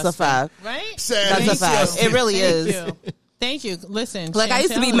disgusting. That's a fact. Right? That's a fact. It really is. Thank you. Listen, like I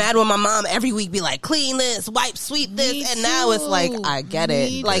used to be mad when my mom every week be like, clean this, wipe, sweep this, and now it's like I get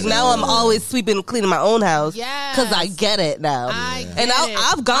it. Like now I'm always sweeping, cleaning my own house because I get it now.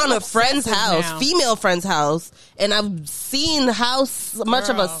 I've gone to friends' house, female friends' house, and I've seen how much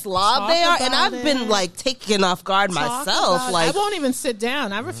of a slob they are, and I've been like taken off guard myself. Like I won't even sit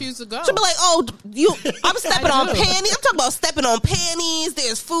down. I refuse to go. She'll be like, "Oh, I'm stepping on panties. I'm talking about stepping on panties.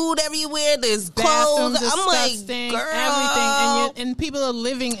 There's food everywhere. There's clothes. I'm like, girl." Everything. And people are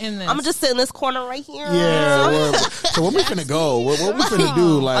living in this. I'm gonna just sit in this corner right here. Yeah. So when we finna go? What we finna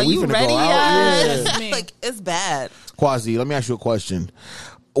do? Like, are you ready? Go out? Like it's bad. Quasi, let me ask you a question.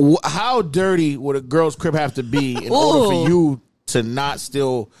 How dirty would a girl's crib have to be in order for you to not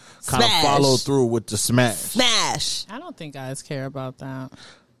still kind of follow through with the smash? I don't think guys care about that.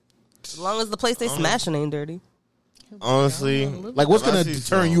 As long as the place they smashing ain't dirty. Honestly, like what's gonna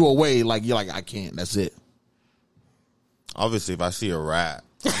turn you away? Like you're like, I can't. That's it. Obviously, if I see a rat.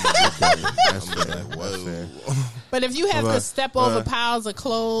 But if you have to step over piles of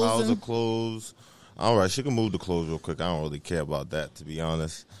clothes. All right, she can move the clothes real quick. I don't really care about that, to be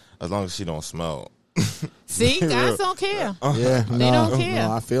honest. As long as she don't smell. See, guys don't care. Yeah, they don't care.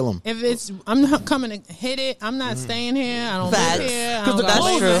 No, I feel them. If I'm not coming to hit it, I'm not staying here. I don't live here. I don't But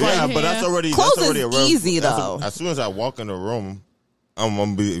that's true. Yeah, but that's already clothes a real, easy though. As soon as I walk in the room, I'm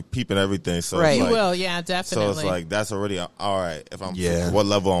gonna be peeping everything. So right. You will, yeah, definitely. So it's like that's already all right. If I'm what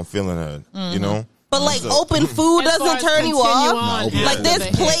level I'm feeling her, you know. But like open food doesn't turn you off. Like there's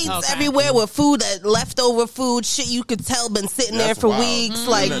plates everywhere with food, leftover food, shit you could tell been sitting there for weeks.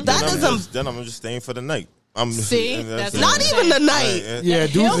 Like that doesn't. Then I'm just staying for the night. That's not even the night. Yeah,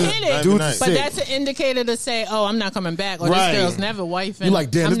 he'll hit it. But that's an indicator to say, "Oh, I'm not coming back," or "This girl's never wifing." You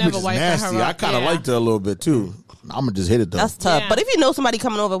like, damn, I'm this never bitch is nasty. her I kind of liked her a little bit too. I'm gonna just hit it though. That's tough. Yeah. But if you know somebody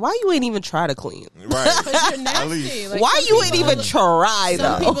coming over, why you ain't even try to clean? Right. Because you're nasty. Like, why you ain't even try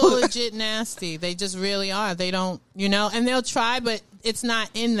though? Some people are legit nasty. They just really are. They don't, and they'll try, but it's not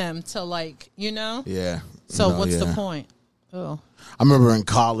in them to Yeah. So what's the point? Oh. I remember in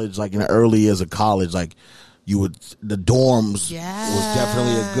college, like in the early years of college, like the dorms was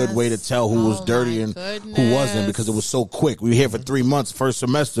definitely a good way to tell who was dirty and who wasn't because it was so quick. We were here for 3 months, first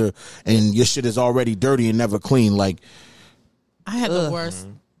semester, and your shit is already dirty and never clean. Like, I had the worst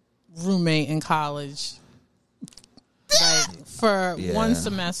roommate in college, like for one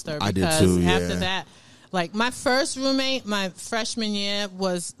semester. Because I did too. After that, like my first roommate, my freshman year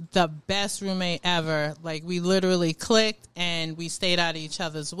was the best roommate ever. Like we literally clicked and we stayed out of each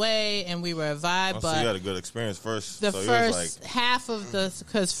other's way and we were a vibe. But so you had a good experience first. The so first half of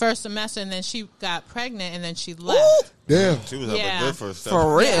because first semester and then she got pregnant and then she left. Damn. She was having a good first step.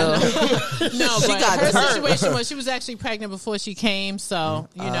 For real. No, but her situation was she was actually pregnant before she came, so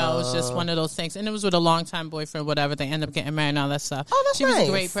it was just one of those things. And it was with a longtime boyfriend, whatever. They ended up getting married and all that stuff. Oh, that's She was a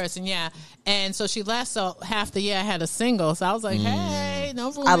great person, yeah. And so she left, so half the year I had a single. So I was like, hey,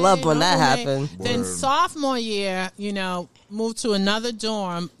 no roommate. I loved when that roommate. happened. Then sophomore year, moved to another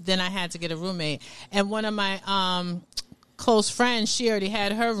dorm, then I had to get a roommate. And one of my close friends, she already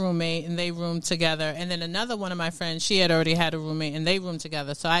had her roommate and they roomed together. And then another one of my friends, she had already had a roommate and they roomed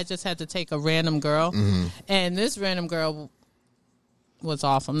together. So I just had to take a random girl. And this random girl was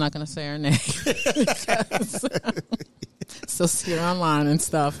off. I'm not going to say her name. So see her online and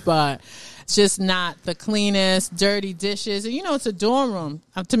stuff. But just not the cleanest, dirty dishes. And, it's a dorm room.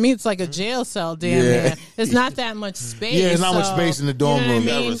 To me, it's like a jail cell damn near. There's not that much space. Yeah, there's not much space in the dorm room. You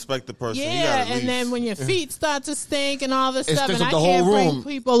gotta respect the person. Yeah, and then when your feet start to stink and all this stuff, and I the can't whole bring room.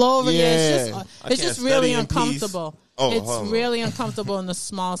 people over there. I It's just really uncomfortable. It's really uncomfortable in a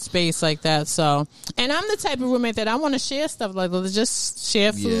small space like that. So, and I'm the type of roommate that I want to share stuff like just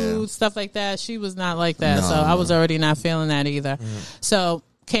share food, stuff like that. She was not like that, so I was already not feeling that either. So,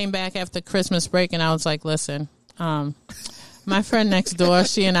 came back after Christmas break, and I was like, listen, my friend next door,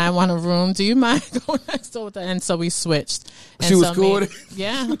 she and I want a room. Do you mind going next door with her? And so we switched. And she was cool with it?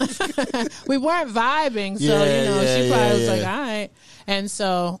 Yeah. We weren't vibing, so, she probably was like, all right. And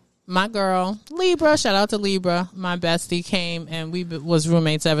so my girl, Libra, shout out to Libra, my bestie came, and we was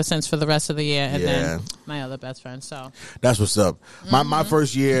roommates ever since for the rest of the year. And then my other best friend, so. That's what's up. My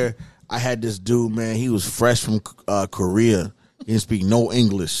first year, I had this dude, man, he was fresh from Korea. He didn't speak no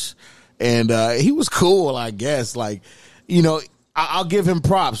English. And he was cool, I guess. Like, I'll give him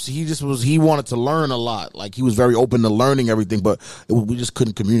props. He wanted to learn a lot. Like, he was very open to learning everything, but we just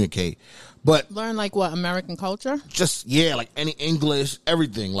couldn't communicate. But learn like what, American culture? Just like any English,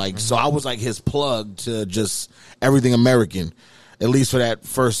 everything. Like so, I was like his plug to just everything American, at least for that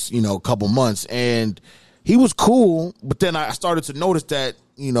first couple months. And he was cool, but then I started to notice that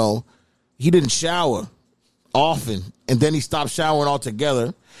he didn't shower often, and then he stopped showering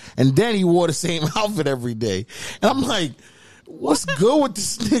altogether, and then he wore the same outfit every day. And I'm like, what's good with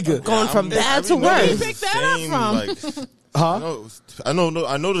this nigga? Going from bad to Where worse. you pick that up from? Huh? I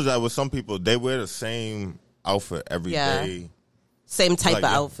noticed that with some people, they wear the same outfit every day. Same type of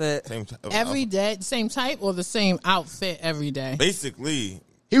outfit. Every day, same type or the same outfit every day? Basically.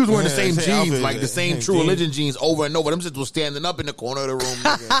 He was wearing the same jeans, outfit, like the same True Religion jeans over and over. Them shits was standing up in the corner of the room,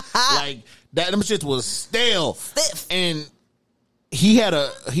 nigga. Like that. Them shits was stale. Stiff. And he had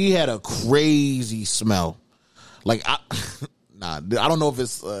a crazy smell. Like I don't know if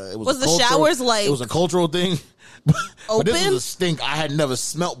it was the showers like it was a cultural thing. But this was a stink I had never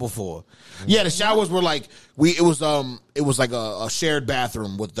smelt before. Yeah, the showers were like it was like a shared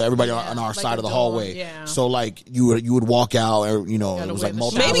bathroom with everybody on our side of the hallway. Yeah. So like you would walk out, or it was like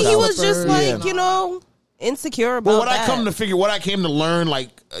multiple. Maybe he was just like insecure about. Well, what I came to learn,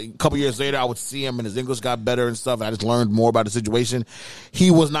 like a couple years later, I would see him and his English got better and stuff. And I just learned more about the situation. He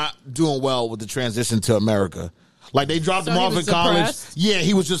was not doing well with the transition to America. Like, they dropped him off in college. Depressed? Yeah,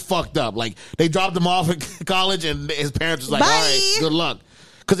 he was just fucked up. Like, they dropped him off in college, and his parents was like, all right, good luck.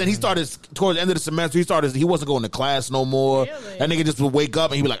 Because then he started, towards the end of the semester, he wasn't going to class no more. Really? That nigga just would wake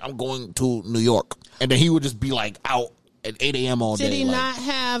up, and he'd be like, I'm going to New York. And then he would just be, like, out at 8 a.m. all day. Did he not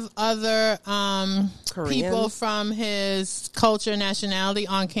have other people from his culture, nationality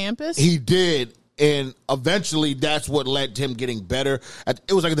on campus? He did. And eventually, that's what led to him getting better.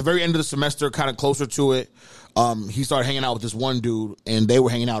 It was like at the very end of the semester, kind of closer to it. He started hanging out with this one dude, and they were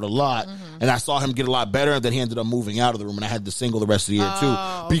hanging out a lot. And I saw him get a lot better, and then he ended up moving out of the room, and I had to single the rest of the year too,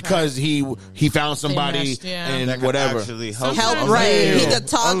 because he found somebody and that whatever. Actually help right. He could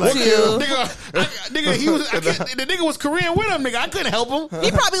talk to you. The nigga was Korean with him, nigga. I couldn't help him. He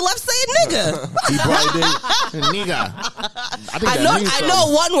probably left saying nigga. He probably did. Nigga. I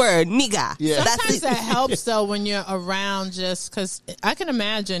know one word, nigga. Yeah. Sometimes that helps though when you're around, just because I can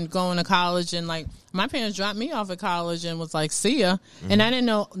imagine going to college and like my parents dropped me off at college and was like, see ya. And I didn't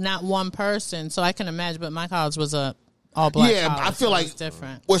know not one person, so I can imagine, but my college was a all black college. I feel like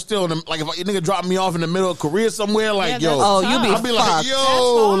different. We're still in like if a nigga dropped me off in the middle of Korea somewhere, like Yeah, yo, that's tough. you be I'd be like, fucked.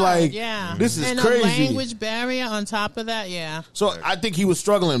 yo, like yeah, this is and crazy. a language barrier on top of that, yeah. So I think he was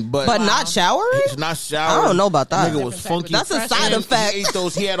struggling, but not showering. He's not showering. I don't know about that. Nigga was funky. That's a side effect. He ate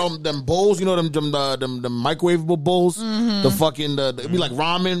those. He had them bowls, you know, them microwavable bowls. The fucking it'd be like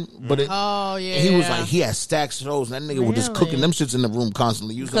ramen, but he was like he had stacks of those, and that nigga was just cooking them shits in the room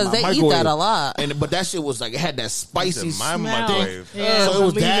constantly using my because they microwave. eat that a lot. But that shit was like it had that spicy smell. Yeah, so it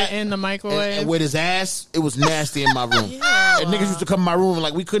was leave that it in the microwave. and with his ass, it was nasty in my room. And niggas used to come in my room and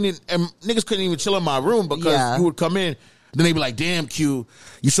like niggas couldn't even chill in my room because you would come in. Then they be like, "Damn, Q,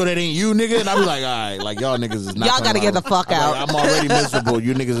 you sure that ain't you, nigga?" And I be like, "All right, like y'all niggas is not. Y'all gotta get the fuck out. I'm already miserable.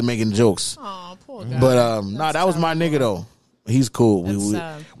 You niggas are making jokes." Oh, poor guy. But that was my nigga though. He's cool.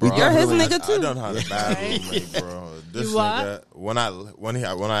 Bro, you're his nigga too. I done had a bad roommate, bro. This You what?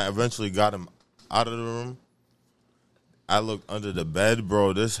 nigga, when I eventually got him out of the room, I looked under the bed,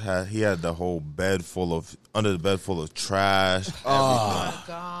 bro. He had the whole bed full of trash. Oh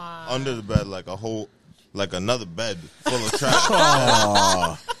God! Under the bed, like another bed full of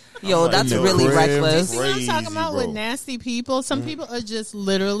trash. Yo, that's really reckless. See what I'm talking about with nasty people? Some people are just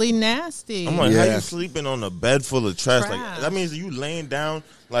literally nasty. I'm like, how you sleeping on a bed full of trash? Like that means you laying down,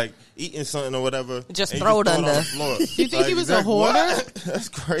 like eating something or whatever. Just throw it under. On the floor. You think he was a hoarder? That's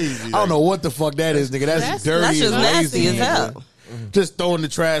crazy. I don't know what the fuck that is, nigga. That's dirty. That's just nasty as hell. Just throwing the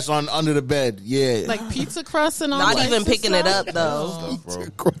trash on under the bed, yeah. Like pizza crust and all. Not even picking it up though. Pizza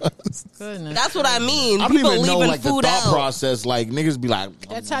crust. Goodness. That's what I mean. I don't People even know leaving like food the thought out. process. Like niggas be like,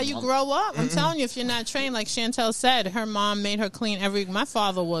 that's how you grow up. I'm telling you, if you're not trained, like Chantel said, her mom made her clean every. My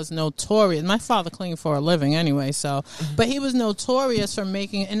father was notorious. My father cleaned for a living anyway, so. But he was notorious for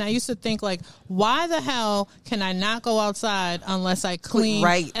making. And I used to think like, why the hell can I not go outside unless I clean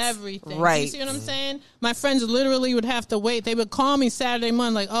everything? Right. You see what I'm saying? My friends literally would have to wait. They would call me Saturday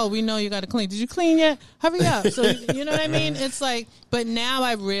morning like, oh, we know you got to clean. Did you clean yet? Hurry up. So, you know what I mean? It's like, but now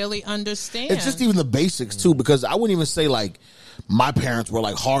I really understand. It's just even the basics too, because I wouldn't even say like my parents were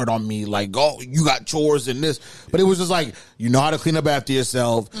like hard on me, like, oh, you got chores and this, but it was just like, you know how to clean up after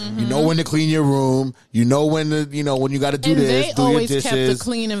yourself. You know when to clean your room. You know when to, when you got to do this. They always do your dishes. kept a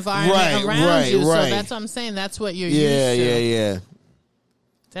clean environment around you. So that's what I'm saying. That's what you're used to. Yeah.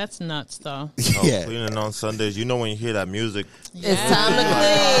 That's nuts, though. Yeah. Cleaning on Sundays. You know when you hear that music. It's time to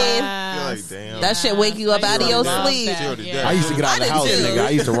clean. You're like, damn. That shit wake you up out of your sleep. I used to get out of the house, nigga. I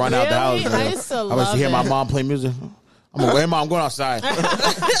used to run out the house. I used to hear my mom play music. I'm like, Mom, I'm going outside.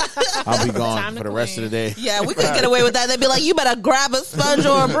 I'll be gone for the rest of the day. Yeah, we could get away with that. They'd be like, you better grab a sponge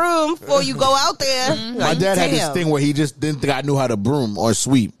or a broom before you go out there. My dad had this thing where he just didn't think I knew how to broom or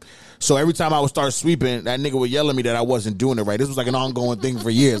sweep. So every time I would start sweeping, that nigga would yell at me that I wasn't doing it right. This was like an ongoing thing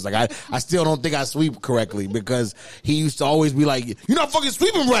for years. Like I still don't think I sweep correctly because he used to always be like, "You're not fucking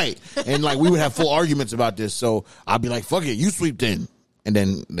sweeping right," and like we would have full arguments about this. So I'd be like, "Fuck it, you sweep then," and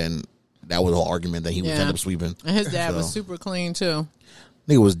then that was the whole argument that he would end up sweeping. And his dad was super clean too.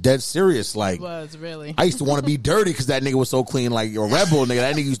 Nigga was dead serious. Like, he was really. I used to want to be dirty because that nigga was so clean. Like, you're a rebel, nigga.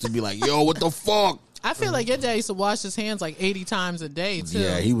 That nigga used to be like, "Yo, what the fuck." I feel like your dad used to wash his hands like 80 times a day too.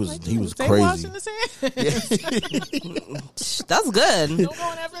 Yeah, he was they crazy. Washing his hands? That's good. Don't go in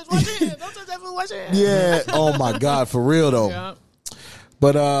that fridge, wash your hands. Don't touch that food, wash your hands. Yeah. Oh my God, for real though. Yeah.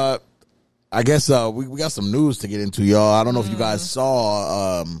 But I guess we got some news to get into, y'all. I don't know if you guys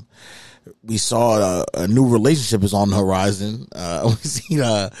saw. We saw a new relationship is on the horizon. We seen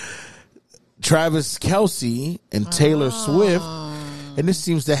Travis Kelce and Taylor Swift, and this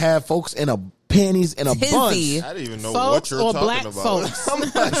seems to have folks in a panties in a bunch. I didn't even know what you're talking black about. Folks.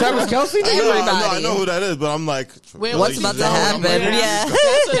 Travis Kelce? I know who that is, but I'm like, what's about to happen? Yeah.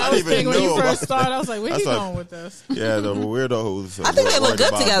 That's what I was thinking when you know. first started. I was like, where you going with this? Yeah, the weirdos. I think they look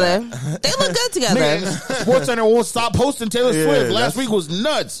good together. They look good together. Sports Center won't stop posting Taylor Swift. Last week was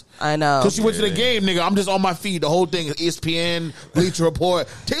nuts. I know. Because she went to the game, nigga. I'm just on my feed. The whole thing, ESPN, Bleacher Report.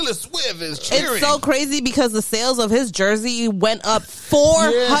 Taylor Swift is cheering. It's so crazy because the sales of his jersey went up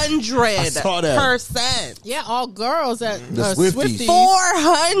 400%. Yeah, all girls at the Swifties.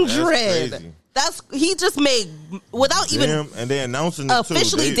 400. He just made without even and they announcing it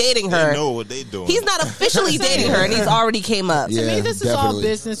officially dating her. They know what they doing. He's not officially dating her, and he's already came up. To me, this is all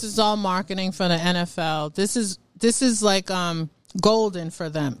business. It's all marketing for the NFL. This is like golden for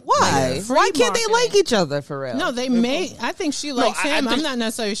them. Why? Why can't they like each other for real? No, they may. I think she likes him. I'm not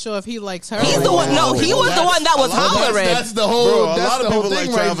necessarily sure if he likes her. He's the one. No, he was the one that was hollering. That's the whole. Bro, that's a lot the of whole people thing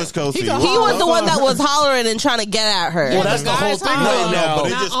like right Travis Kelce. He was the one that was hollering and trying to get at her. Well, that's the whole thing right now. But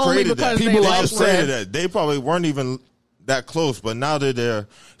they just created that. People are just created upset. that. They probably weren't even that close, but now they're there.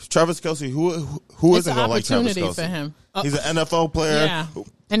 Travis Kelce, who isn't going to like Travis Kelce? For him. He's an NFL player. Yeah,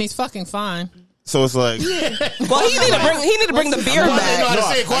 and he's fucking fine. So it's like, well, he need to bring the beer back.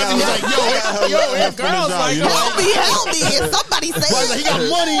 Help me! Somebody say it. He got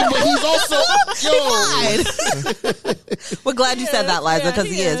money, but he's also We're glad you said that, Liza, because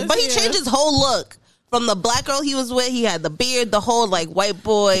he is. But he changed his whole look. From the black girl he was with, he had the beard, the whole like white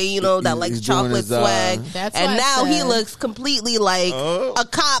boy, that likes chocolate swag. And now he looks completely like a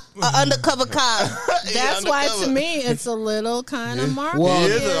cop, an undercover cop. That's why to me it's a little kind of marketing. Well,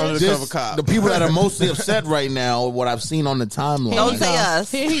 he is an undercover cop. The people that are mostly upset right now, what I've seen on the timeline. Don't say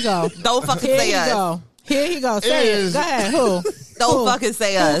us. Here he go. Don't fucking say us. Here he go. Say it. Go ahead. Who? Don't fucking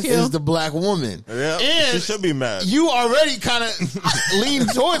say us. Is the black woman. Yeah, and she should be mad. You already kind of lean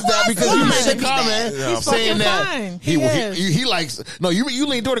towards that because you made a comment saying that he likes. No, you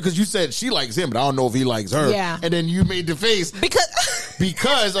lean toward it because you said she likes him, but I don't know if he likes her. Yeah. And then you made the face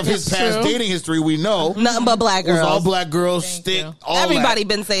because of his past dating history. We know nothing but black girls. It was all black girls. Thank stick. you. All Everybody that.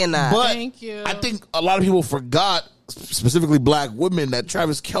 been saying that. But Thank you. I think a lot of people forgot specifically black women, that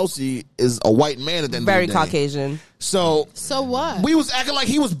Travis Kelce is a white man at the end Very of the day. Caucasian. So what? We was acting like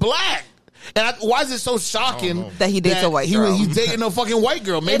he was black. And why is it so shocking that he dates a white girl? He's dating a fucking white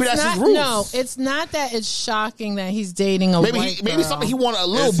girl. Maybe that's his roots. No, it's not that it's shocking that he's dating a white girl. Maybe something he wanted a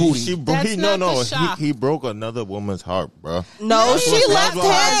little booty. He broke another woman's heart, bro. No, she left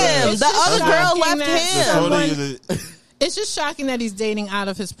him. The other girl left him. It's just shocking that he's dating out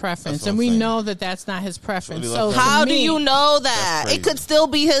of his preference, and we know that that's not his preference. So how do you know that? It could still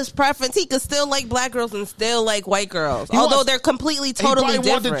be his preference. He could still like black girls and still like white girls, although they're completely, totally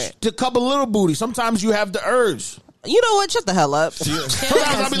different. To cup a little booty. Sometimes you have the urge. You know what? Shut the hell up. Sometimes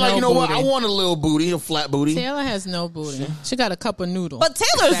I'll be like, you know what? I want a little booty, a flat booty. Taylor has no booty. She got a cup of noodle. But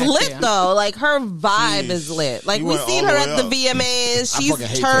Taylor's lit though. Like her vibe is lit. Like we've seen her at the VMAs.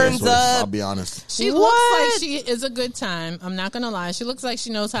 She's turns up. I'll be honest. She looks like she is a good time. I'm not gonna lie. She looks like she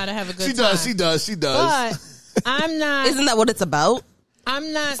knows how to have a good time. She does. But I'm not. Isn't that what it's about?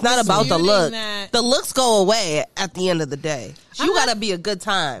 I'm not. It's not about the look. That. The looks go away at the end of the day. You got to be a good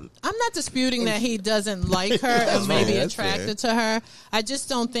time. I'm not disputing that he doesn't like her and maybe attracted to her. I just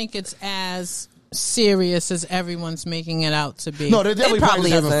don't think it's as serious as everyone's making it out to be. No, they're definitely probably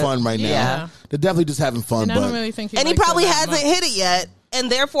having fun right now. Yeah. They're definitely just having fun. And I don't really think he probably hasn't hit it yet. And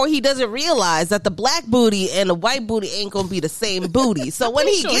therefore, he doesn't realize that the black booty and the white booty ain't going to be the same booty. So when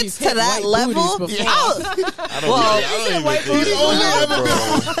he gets to that level, maybe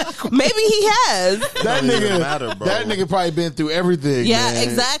he has. That nigga probably been through everything. Yeah, man.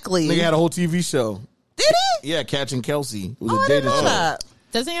 exactly. Nigga had a whole TV show. Did he? Yeah, Catching Kelsey. It was I didn't know that.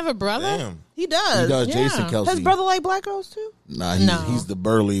 Doesn't he have a brother? Damn. He does. He does. Yeah. Jason Kelsey. His brother like black girls too? Nah, he's the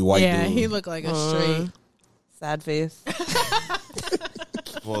burly white dude. Yeah, he looked like a straight. Sad face.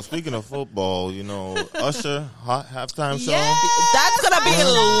 Well, speaking of football, you know, Usher halftime show. That's gonna be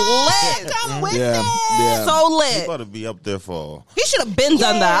lit. Come with it. So lit. He about to be up there for. He should have been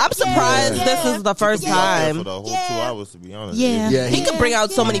done that. I'm surprised this is the first time. For the whole 2 hours, to be honest. Yeah. He could bring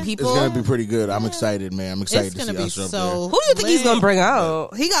out so many people. It's gonna be pretty good. I'm excited, man. I'm excited to see Usher up there. Who do you think he's gonna bring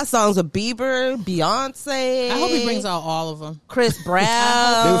out? He got songs with Bieber, Beyonce. I hope he brings out all of them. Chris Brown.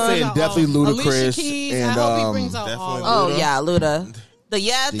 They were saying definitely Ludacris. And I hope he brings out all of them. Oh yeah, Luda. The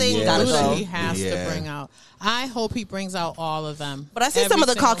thing gotta go. He has to bring out. I hope he brings out all of them. But I see some of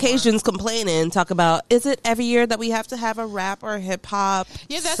the Caucasians complaining, talk about, is it every year that we have to have a rap or hip hop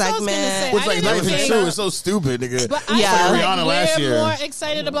segment? What I was gonna say. Which like not even true. It's so stupid, nigga. But Rihanna last year. We're more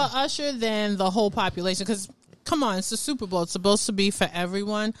excited about Usher than the whole population because. Come on, it's the Super Bowl. It's supposed to be for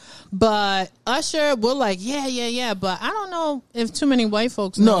everyone. But Usher, we're like, yeah. But I don't know if too many white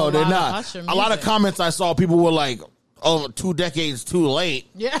folks know they're not. Usher music. A lot of comments I saw, people were like, oh, 2 decades too late.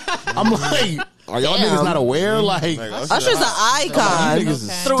 Yeah. I'm like, are y'all niggas not aware? Like Usher's an icon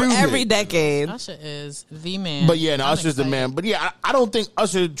through every decade. Usher is the man. But yeah, Usher's the man. But yeah, I don't think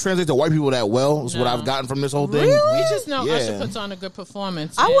Usher translates to white people that well. Is what I've gotten from this whole thing. Really? We just know Usher puts on a good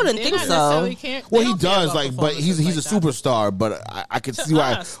performance. I wouldn't think so. Well, he does. Like, but he's a superstar. But I can see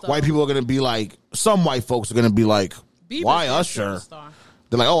why white people are going to be like. Some white folks are going to be like, why Usher?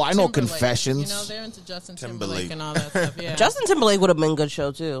 They're like, oh, I know Confessions. You know, they're into Justin Timberlake and all that stuff. Yeah. Justin Timberlake would have been a good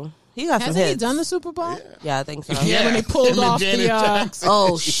show too. He got some hits. Hasn't he done the Super Bowl? Yeah, I think so. Yeah, when he pulled off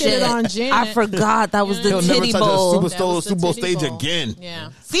the shit on Janet. I forgot that was the He'll titty never bowl. touch a Super Bowl stage again.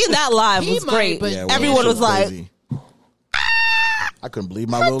 Yeah, seeing that live was great. But everyone was like, I couldn't believe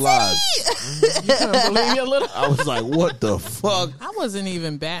my little eyes. You couldn't believe your little. I was like, what the fuck? I wasn't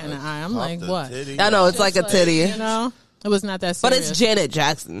even batting an eye. I'm like, what? I know it's like a titty. You know. It was not that serious. But it's Janet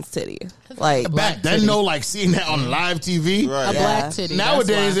Jackson's titty. Like back then, like seeing that on live TV. Right. A black titty.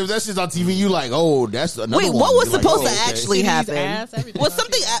 Nowadays, if that's just on TV, you like, oh, that's another one. Wait, what was You're supposed like, to actually happen? Was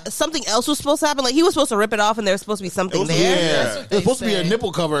something else was supposed to happen? Like he was supposed to rip it off, and there was supposed to be something there. Yeah, it was supposed to be a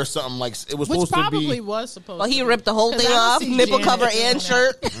nipple cover or something. Like it was supposed to be. Probably was supposed. Well, he ripped the whole thing off, nipple cover and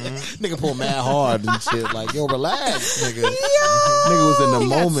shirt. Nigga pulled mad hard and shit. Like yo, relax, nigga. Nigga was in the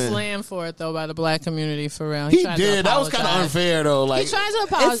moment. He got slammed for it though by the black community for real. He did. That was kind of unfair though. Like he tried to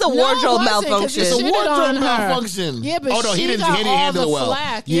apologize. It's a wardrobe malfunction. It's a wardrobe malfunction. Yeah, but he didn't handle it well.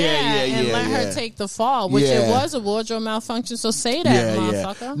 And let her take the fall, which it was a wardrobe malfunction. So say that,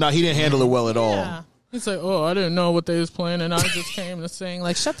 motherfucker. No, he didn't handle it well at all. Yeah. He's like, oh, I didn't know what they was playing, and I just came to sing.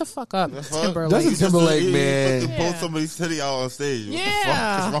 Like, shut the fuck up, Timberlake. That's Timberlake, man. Pull somebody's titty out on stage.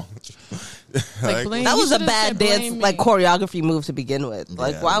 Yeah. What's wrong with you? That was a bad dance, like choreography move to begin with.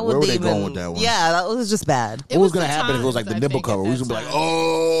 Like, why would they even? Going with that one? Yeah, that was just bad. What was going to happen if it was like the nipple cover? We was going to be like,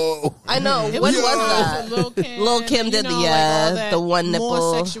 oh. I know. When was that? Lil' Kim did the one nipple.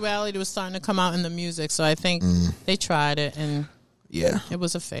 More sexuality was starting to come out in the music, so I think they tried it and. Yeah, it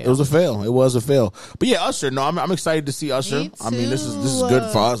was a fail. It was a fail. But yeah, Usher. No, I'm excited to see Usher. I mean, this is good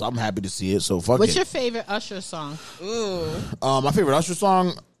for us. I'm happy to see it. So fuck What's it. your favorite Usher song? My favorite Usher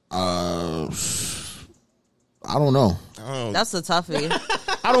song. I don't know. That's a toughie.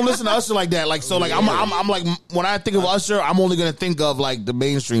 I don't listen to Usher like that. Like so, like I'm like when I think of Usher, I'm only gonna think of like the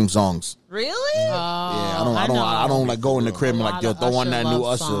mainstream songs. Really? Yeah, I don't like go in the crib and like yo throw on that new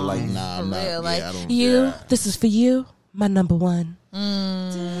Usher. Like nah, I'm not. Real, like, yeah, I don't. you. This is for you. My number one.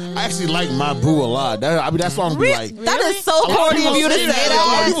 I actually like My Boo a lot. That song be like that is so corny of you to say that. A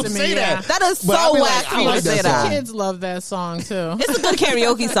lot of people say that. That is so whack for you to say that. Kids love that song too. It's a good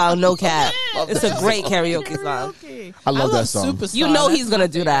karaoke song, no cap. It's a great karaoke song. I love that song. Superstar. You know he's gonna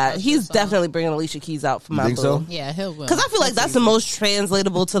That's do my that. favorite He's song. definitely bringing Alicia Keys out for You my think boo. so? Yeah, he'll will. Because I feel like that's the most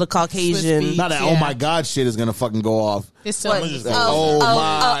translatable to the Caucasian. Swiss Not that oh my god shit is gonna fucking go off. It's still What? just- Oh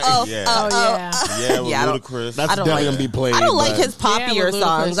my. Yeah. Yeah, I don't- Ludacris. That's I don't definitely like gonna be played. I don't like but- his poppier with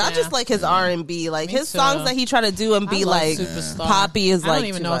songs. Ludacris, I just yeah. like his R&B. Like Me his too. songs that he try to do and I be love like Superstar. poppy is I like don't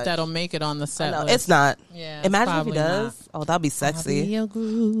even too know much. if that'll make it on the set No, list. it's not. Yeah, it's Imagine if he probably does. Oh, that'd be I'll be sexy. your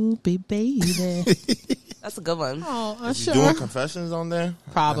groupie, baby. That's a good one. Oh, Is he Usher. doing Confessions on there?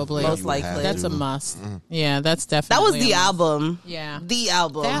 Probably. Most likely. That's a must. Yeah, that's That definitely. was the a must. album. Yeah. The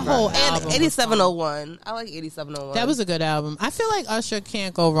album. That whole and album was 8701. I like 8701. That was a good album. I feel like Usher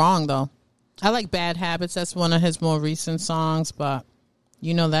can't go wrong though. I like Bad Habits. That's one of his more recent songs, but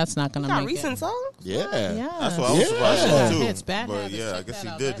you know that's not going to got make recent it. song? Yeah. Yeah, That's what I was surprised Yeah. at too. It's Bad But Habits. yeah, I Check guess that he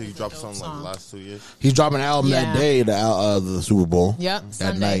out. did. That He is a dropped dope something like song. the last 2 years. He's dropping an album Yeah. that day, the Super Bowl. Yep. That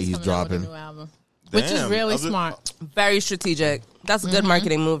Sunday night he's he's coming out with a dropping. new album, which is Damn. really Other- smart. Very strategic. That's a good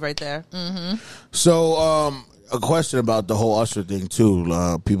marketing move right there. So, a question about the whole Usher thing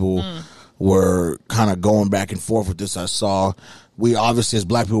too. People were kind of going back and forth with this. I saw. We obviously, as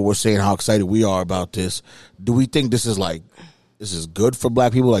black people, were saying how excited we are about this. Do we think this is good for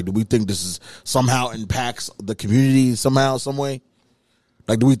black people? Like, do we think this is somehow impacts the community somehow, some way?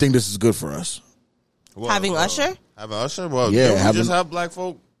 Like, do we think this is good for us? Well, Having Usher? Having Usher? Well, Yeah, yeah. We having- just have black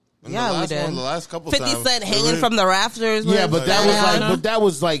folk. In Yeah, the we last did. One, the last couple 50 times. Cent hanging from the rafters. Yeah, with but that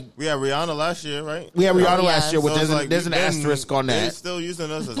was Rihanna. like, We had Rihanna last year, right? we had Rihanna Oh, last yeah. year. But So it's like there's an we've been- asterisk on They're that. still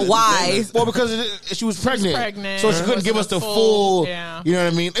using us as Why? entertainers. Well, because she was pregnant, so she It couldn't give us wasn't the a full. yeah. You know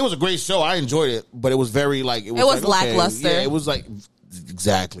what I mean? It was a great show. I enjoyed it, but it was very like it was was like, okay, lackluster. Yeah, it was like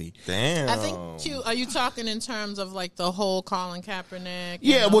exactly. Damn. I think, Q, are you talking in terms of like the whole Colin Kaepernick?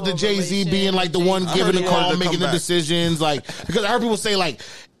 Yeah, and with the whole Jay-Z relation being like the one I giving heard the he call, wanted to making come the back. decisions. Like because I heard people say like,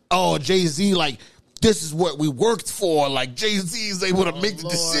 "Oh, Jay-Z, like this is what we worked for." Like Jay-Z is able to make the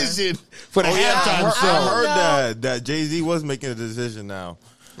Lord. decision for the Oh, yeah, halftime show. I heard that Jay-Z was making a decision now.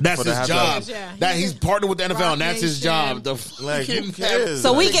 That's for the his halftime. job. Yeah, That he's he's partnered with the NFL, Rock and that's his Nation. job. The Like, who fucking- cares?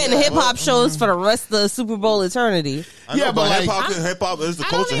 So we Like, getting hip hop shows for the rest of the Super Bowl eternity. I know, Yeah, but like- hip hop is the I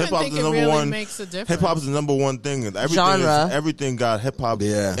culture. don't even Hip hop is think the it number really one. makes a difference. Hip hop is the number one thing. Everything Genre. Everything got hip hop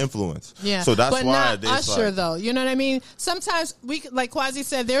Yeah. influence. Yeah, So that's but why not they Usher like, though. You know what I mean? Sometimes like Quasi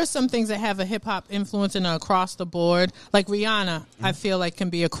said, there are some things that have a hip hop influence and are across the board. Like Rihanna, I feel like can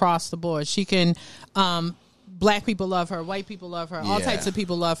be across the board. She can. Black people love her, white people love her, all Yeah. types of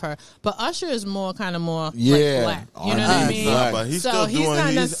people love her. But Usher is more Yeah. like black. You know what R&B I mean? black. But he's So still he's doing. not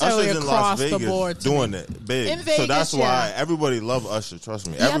He's necessarily Usher's in across Las the Vegas board to doing me. it big. In So Vegas, that's yeah. why everybody love Usher. Trust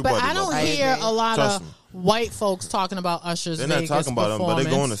me. Yeah, Everybody but I love don't Usher. hear a lot Trust of me. white folks talking about Usher's They're Vegas not talking about him, but they're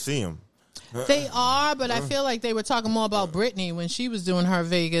going to performance. see him. They are, but I feel like they were talking more about Britney when she was doing her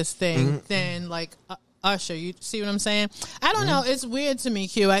Vegas thing than like Usher. You see what I'm saying? I don't know. It's weird to me,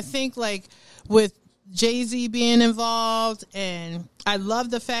 Q. I think like with Jay-Z being involved, and I love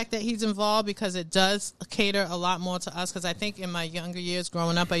the fact that he's involved because it does cater a lot more to us. Because I think in my younger years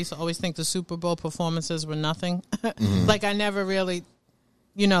growing up, I used to always think the Super Bowl performances were nothing. Like I never really,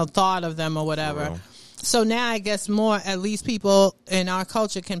 thought of them or whatever. So now I guess more, at least people in our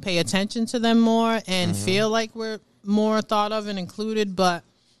culture can pay attention to them more and feel like we're more thought of and included. But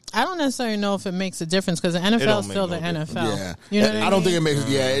I don't necessarily know if it makes a difference because the NFL is still the NFL. Yeah, You know what I don't think mean? it makes.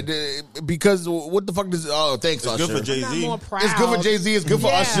 Yeah, because what the fuck does? Oh, thanks, It's Usher. good for Jay I'm Z. more proud. It's good for Jay-Z. It's good for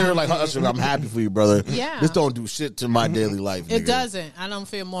Yeah. Usher. Like Usher, I'm happy for you, brother. Yeah. This don't do shit to my daily life. It nigga. doesn't. I don't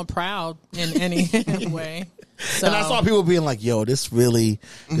feel more proud in any way. So, And I saw people being like, "Yo, this made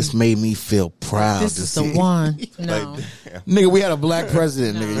me feel proud." this to is see. the one. No. Nigga, we had a black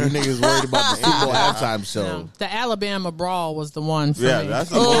president. Nigga, you niggas worried about the Super Bowl halftime show. No. The Alabama brawl was the one for Yeah, me.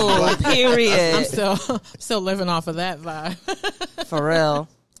 that's Oh, I'm period. still living off of that vibe. For real.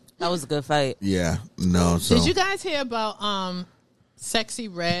 That was a good fight. Yeah, no. So Did you guys hear about Sexy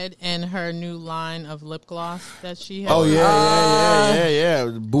Red and her new line of lip gloss that she has? Oh yeah.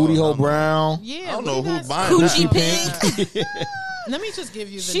 Booty hole brown. Yeah. I don't what know do you who guys buying Coochie that. pink. Let me just give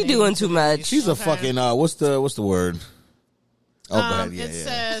you the She doing too much. She's a fucking, what's the word? Oh, go ahead. It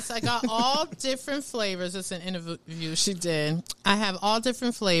says, I got all different flavors. It's an interview she did. I have all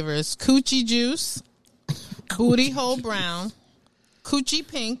different flavors. Coochie juice, booty hole brown, coochie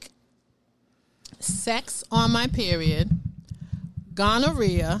pink, sex on my period,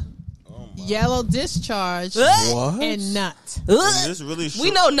 gonorrhea, yellow discharge, and nut.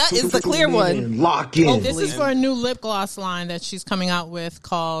 We know nut is the clear one. Lock in. This is for a new lip gloss line that she's coming out with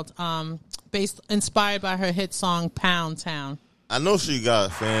called, inspired by her hit song Pound Town. I know she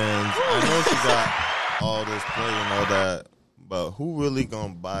got fans. I know she got all this play and all that. But who really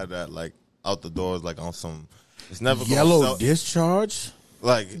gonna buy that? Like out the doors, like on some. It's never gonna yellow sell. Discharge.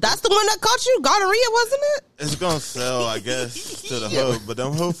 Like that's the one that caught you, gonorrhea, wasn't it? It's gonna sell, I guess, to the hood. But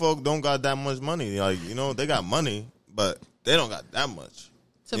them hood folk don't got that much money. Like they got money, but they don't got that much.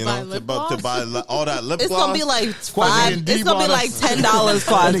 To buy lip gloss? To buy all that lip gloss. It's gonna be like It's gonna be like $10,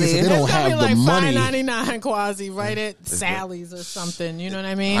 Quasi. They don't it's have gonna be the like money. $5.99 Quasi right at Sally's or something. You know what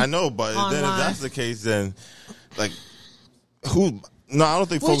I mean? I know, but then if that's the case, then like who? No, I don't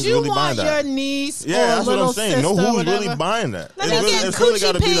think folks really buying that. Would you want your niece yeah, or that's what I'm saying. No, who's really buying that? It's really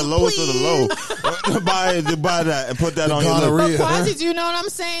got to be the lowest of the low to buy that and put that on your lip. But Quasi, do you know what I'm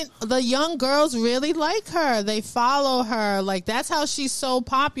saying? The young girls really like her. They follow her. Like that's how she's so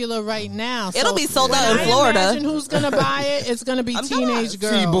popular right now. It'll be sold out in Florida. Imagine who's gonna buy it? It's gonna be teenage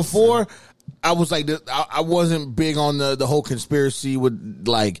girls. See, before I was like, I wasn't big on the whole conspiracy with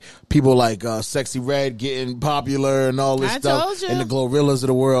like people like Sexy Red getting popular and all this stuff and the Glorillas of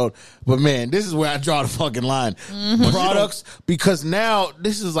the world. But man, this is where I draw the fucking line. Mm-hmm. Products, because now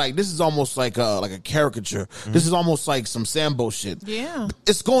this is almost like a caricature. Mm-hmm. This is almost like some Sambo shit. Yeah,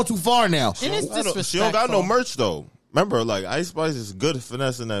 it's going too far now. And it's disrespectful. She don't got no merch though. Remember, like Ice Spice is good at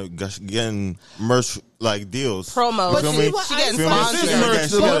finessing that, getting merch like deals, promo. But see what she getting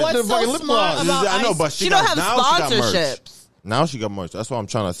sponsorships. But what's so smart about I know, but she don't have sponsorships. Now she got merch. That's what I'm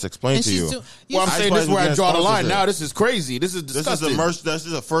trying to explain to you. Well, I'm saying this is where I draw the line. Now this is crazy. This is disgusting. This is the merch. This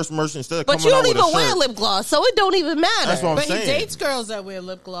is the first merch instead of but coming out with a shirt. But you don't even wear lip gloss, so it don't even matter. That's what I'm saying. But he dates girls that wear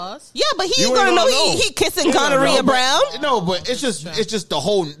lip gloss. Yeah, but he ain't gonna know he kissing gonorrhea brown. No, but it's just the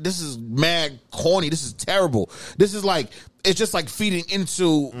whole. This is mad corny. This is terrible. This is like. It's just like feeding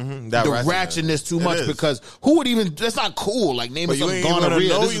into the ratchetness too much because who would even? That's not cool. Like naming some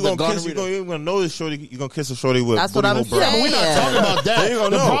gonorrhea. You're gonna know this shorty. You're gonna kiss a shorty with. That's what I'm saying. Yeah, but we're not talking about that.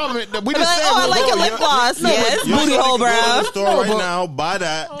 The problem is we just saying. I like your lip gloss. Yes, booty hole brown. Go to the store right now, buy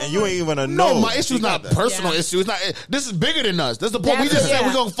that, and you ain't even gonna know. No, my issue is not personal issue. It's not. This is bigger than us. That's the point. We just said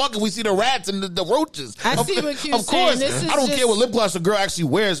we're gonna fuck it. We see the rats and the roaches. I see what Q's of course, saying. I don't care what lip gloss a girl actually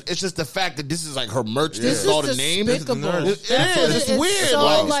wears. It's just the fact that this is like her merch. This is all the name. It is. It's weird.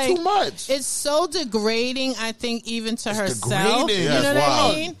 So, like, it's too much. It's so degrading, I think, even to herself. Degrading. You know what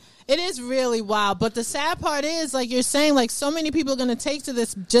I mean? It is really wild. But the sad part is, like you're saying, like so many people are going to take to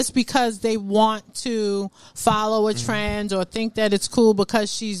this just because they want to follow a trend or think that it's cool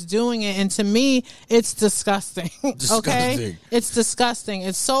because she's doing it. And to me, it's disgusting. Okay? It's disgusting.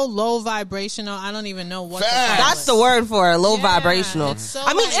 It's so low vibrational. I don't even know what that's the word for it. Low vibrational. So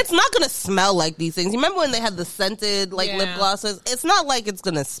I mean, it's not going to smell like these things. You remember when they had the scented lip glosses? It's not like it's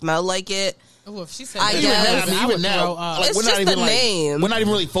going to smell like it. Well, if she said I guess. Even now, like, it's just the name. We're not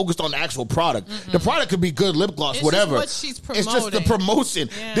even really focused on the actual product. The product could be good lip gloss, it's whatever. Just what she's promoting. It's just the promotion.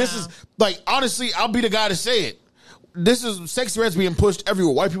 Yeah. This is like honestly, I'll be the guy to say it. This is Sexy Red's being pushed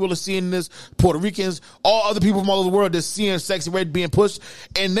everywhere. White people are seeing this, Puerto Ricans, all other people from all over the world are seeing Sexy Red being pushed,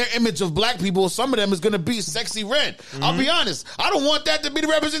 and their image of black people, some of them is going to be Sexy Red. I'll be honest, I don't want that to be the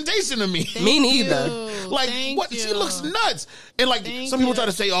representation of me. Me neither. Like what? She looks nuts, and like some people try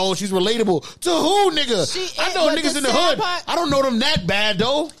to say, "Oh, she's relatable." To who, nigga? I know niggas in the hood. I don't know them that bad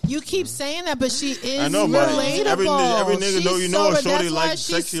though. You keep saying that, but she is. I know, but relatable. every nigga know you know a shorty like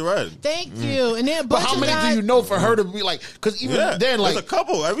Sexy Red. Thank you. And then, but how many do you know for her to be like? Because even then, like there's a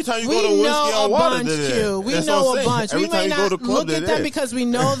couple. Every time you go to Whiskey on Water, we know a bunch. Every we may time you go to not club, look at them because we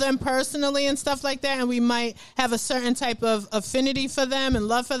know them personally and stuff like that, and we might have a certain type of affinity for them and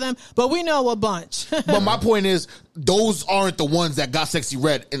love for them. But we know a bunch. But my point is, those aren't the ones that got Sexy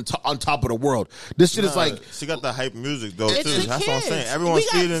Red on top of the world. This shit is like she got the hype music though it's too. That's what I'm saying. Everyone's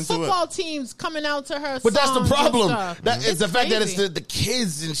feeding into it. Football teams coming out to her. But that's the problem. That it's the fact that it's the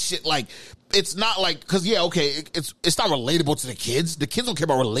kids and shit. Like it's not like, because it's not relatable to the kids. The kids don't care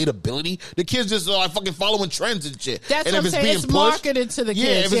about relatability. The kids just are like fucking following trends and shit. That's and what I'm saying. It's marketed to the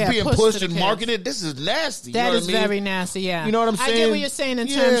kids. If it's being pushed and marketed, this is nasty. That is very nasty. Yeah, you know what I'm saying. I get what you're saying in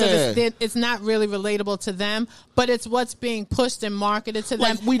terms of it's not really relatable to them, but it's what's being pushed and marketed to them.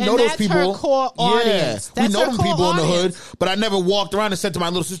 Like, we know those people. Her core audience. We know them people in the hood. But I never walked around and said to my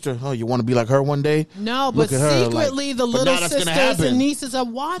little sister, "Oh, you want to be like her one day?" No, but secretly the little sisters and nieces are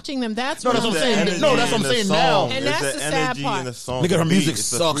watching them. That's what I'm saying. That's what I'm saying now. And that's the sad part. Nigga, her music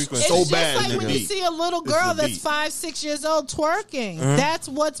sucks so bad. It's just like when you see a little girl that's 5-6 years old twerking. That's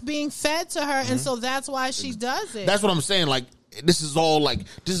what's being fed to her, and so that's why she does it. That's what I'm saying. Like, this is all like,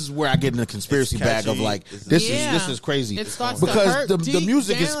 this is where I get in the conspiracy bag of like, this is crazy. It starts because to the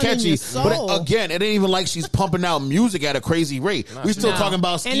music is catchy, but again, it ain't even like she's pumping out music at a crazy rate. We still talking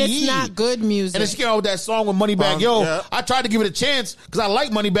about and it's not good music. And then she came out with that song with Moneybagg Yo. I tried to give it a chance because I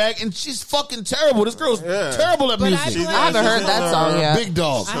like Moneybagg, and she's fucking terrible. This girl's terrible at music. I haven't heard that song yet. Big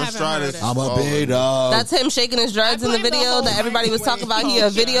Dog. I'm a big dog. That's him shaking his dreads in the video that everybody was talking about. He a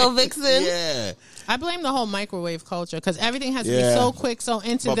video vixen. Yeah. I blame the whole microwave culture because everything has to be so quick, so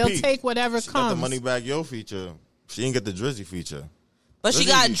instant. They'll take whatever she comes. Got the Moneybagg Yo feature. She didn't get the Drizzy feature. But she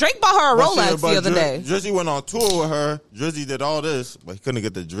got Drake bought her a Rolex the other day. Drizzy went on tour with her. Drizzy did all this, but he couldn't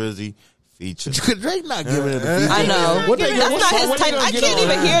get the Drizzy feature. Drake not giving it a feature. I know. That's not his type. I can't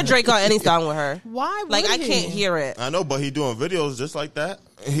even hear Drake on any song with her. Why? Like, I can't hear it. I know, but he doing videos just like that.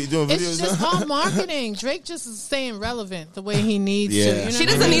 He doing videos. It's just all marketing. Drake just is staying relevant the way he needs to. You know she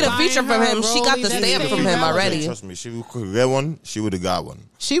doesn't need a feature from him. She got the stamp from him already. Trust me, she could get one. She would have got one.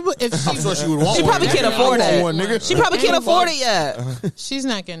 She would. If I'm sure she would want she one. Probably can't afford it. She probably can't afford it yet. She's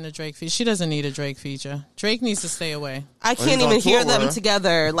not getting a Drake feature. She doesn't need a Drake feature. Drake needs to stay away. I can't even hear them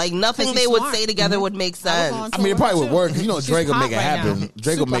together. Like, nothing they would say together would make sense. I mean, it probably would work. You know, Drake will make it happen.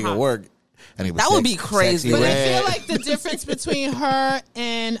 Drake will make it work. That would be crazy. But I feel like the difference between her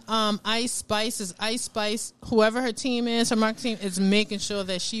and Ice Spice is Ice Spice, whoever her team is, her marketing team, is making sure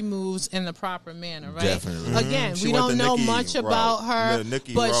that she moves in the proper manner, right? Definitely. Again, we don't know much about her,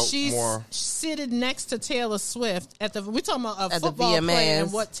 but she's seated next to Taylor Swift at the. We're talking about a football player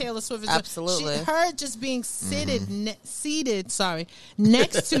and what Taylor Swift is. Absolutely. Her just being seated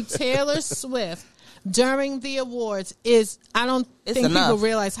next to Taylor Swift during the awards is, I don't think people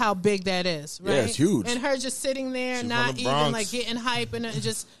realize how big that is, right? Yeah, it's huge. And her just sitting there, not even like getting hype and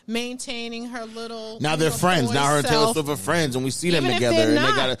just maintaining her little. Now they're friends. Now her and Taylor Swift are friends, and we see them together. And they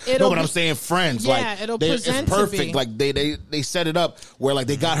gotta. No, but I'm saying friends. Yeah, like it'll it's present perfect. to be. Like they set it up where like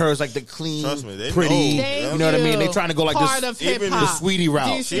they got her as like the clean, pretty. You know what I mean? They trying to go like part this, of hip-hop. the Sweetie route.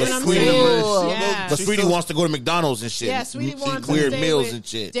 Do you see what I'm saying? Yeah. But Sweetie wants to go to McDonald's and shit. Yeah, Sweetie wants to weird stay meals and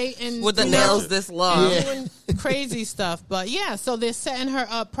shit with the nails this long. Doing crazy stuff, but yeah, so they're setting her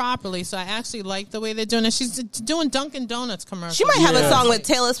up properly. So I actually like the way they're doing it. She's doing Dunkin' Donuts commercials. She might have a song with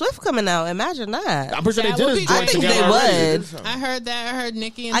Taylor Swift coming out. Imagine that. I'm pretty sure they did. I think they would. I heard that. I heard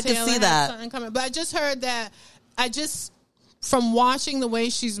Nicki and Taylor had something coming, but I just heard that. From watching the way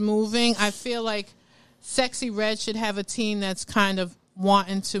she's moving, I feel like Sexy Red should have a team that's kind of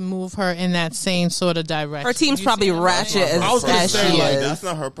wanting to move her in that same sort of direction. Her team's probably ratchet as she is. That's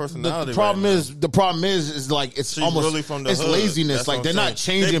not her personality. The problem is like it's she's almost really from the it's hood. laziness. That's like they're not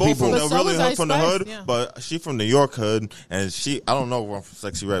saying. changing they both people. They're really from the hood, yeah. but she from New York hood, and I don't know where I'm from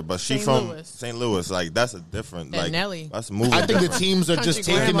Sexy Red, but she from St. Louis. Like that's a different. And like Nelly. That's moving. I think the teams are just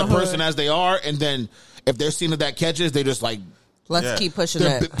taking the person as they are, and then if they're seeing that catches, they just like. Let's keep pushing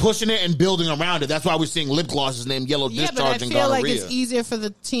They're it. pushing it and building around it. That's why we're seeing lip glosses named Yellow Discharge but I and feel like Gonorrhea. it's easier for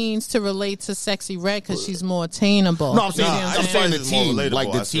the teens to relate to Sexy Red because she's more attainable. No, I'm saying the team.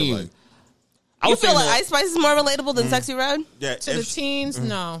 Like the team. You feel like Ice Spice is more relatable than Sexy Red? Yeah, to the teens,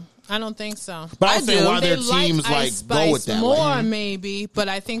 no. I don't think so. But I do. Why their teams like go with that more maybe, but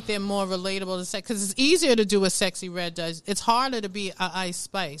I think they're more relatable to sex because it's easier to do what Sexy Red does. It's harder to be a Ice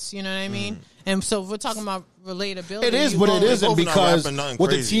Spice. You know what I mean? And so if we're talking about relatability, it is, but it isn't because what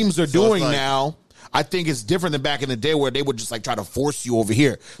the teams are doing now. I think it's different than back in the day where they would just like try to force you over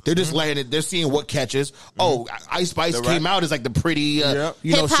here. They're just letting it. They're seeing what catches. Oh, Ice Spice came out as like the pretty, you know,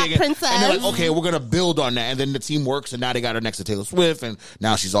 hip-hop princess, and they're like, okay, we're gonna build on that. And then the team works, and now they got her next to Taylor Swift, and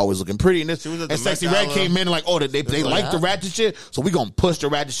now she's always looking pretty. And Sexy Red came in and like, oh, they like the ratchet shit, so we gonna push the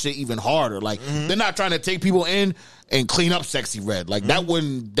ratchet shit even harder. Like they're not trying to take people in and clean up Sexy Red. Like that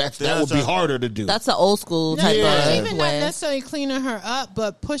would be harder to do. That's an old school type of even not necessarily cleaning her up,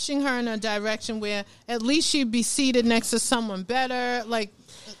 but pushing her in a direction where at least she'd be seated next to someone better. Like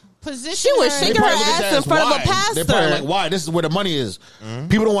position. She was shaking her ass in front of a pastor. They're probably like, why? This is where the money is.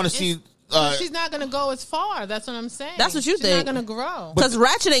 People don't want to see. she's not going to go as far. That's what I'm saying. That's what you she's think. She's not going to grow. Because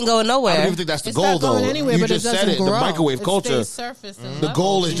Ratchet ain't going nowhere. I don't even think that's the it's goal, not going though. Anywhere, you but just it said it. grow. The microwave it culture. The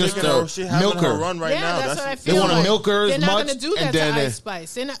goal is just she having her run right now. That's what I feel. They want to milk her They're as not much. going to do that and to Ice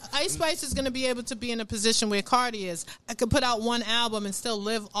Spice. Ice Spice is going to be able to be in a position where Cardi is. I could put out one album and still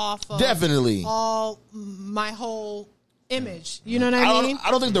live off of definitely all my whole image. You know what I mean?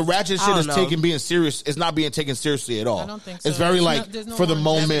 I don't think the Ratchet shit is being serious. It's not being taken seriously at all. I don't think so. It's very no for the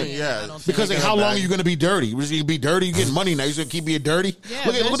moment. Yeah, because like, how long are you going to be dirty? You're going to be dirty. You getting money now. You're going to keep being dirty. Yeah,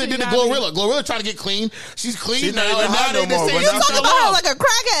 look what they did to Glorilla. Glorilla trying to get clean. She's clean now. And now they say you talking about her like a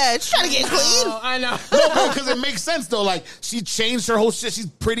crackhead. She's trying to get clean. I know. No, because it makes sense though. Like she changed her whole shit. She's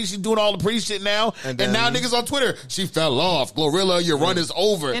pretty. She's doing all the pretty shit now. And now niggas on Twitter, she fell off. Glorilla, your run is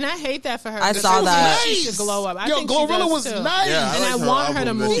over. And I hate that for her. I saw that. She should glow up. I think Glorilla was too. nice. Yeah, and I want her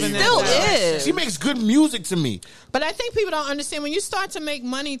to move in that still direction. is. She makes good music to me. But I think people don't understand when you start to make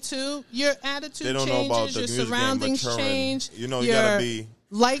money too, your attitude changes, your surroundings change. You know, you gotta be.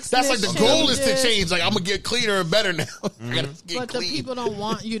 That's like the goal is to change. Like I'm gonna get cleaner and better now. I gotta get but clean. the people don't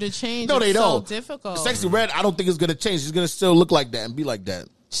want you to change. No, they don't. It's so difficult. Sexy Red, I don't think it's gonna change. She's gonna still look like that and be like that.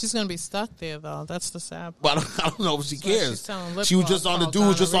 She's gonna be stuck there though. That's the sad part. But I don't know if she cares. Like she was just on the dude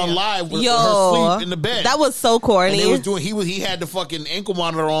was just on live with Yo, her sleep in the bed. That was so corny. And they was doing he had the fucking ankle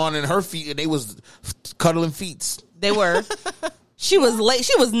monitor on and her feet and they was cuddling feet. They were. She was late.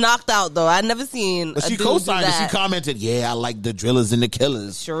 She was knocked out though. I never seen. But she co-signed it. She commented, "Yeah, I like the drillers and the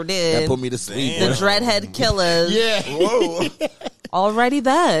killers." Sure did. That put me to sleep. The dreadhead killers. Yeah. Whoa. Alrighty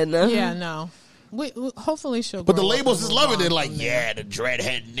then. Yeah. No. We hopefully she'll. But the labels is loving it. Like, yeah, the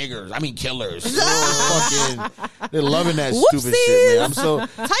dreadhead niggers. I mean, killers. They're loving that stupid shit, man. I'm so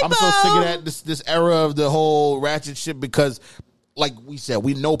sick of that. This era of the whole ratchet shit because, like we said,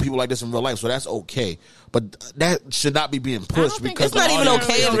 we know people like this in real life, so that's okay. But that should not be being pushed because it's not even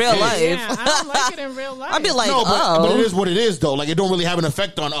okay in real life. Yeah, I don't like it in real life. I'd be like, no, but it is what it is, though. Like, it don't really have an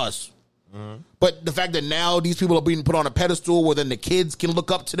effect on us. But the fact that now these people are being put on a pedestal where then the kids can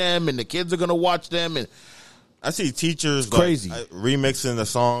look up to them and the kids are going to watch them. And I see teachers crazy remixing the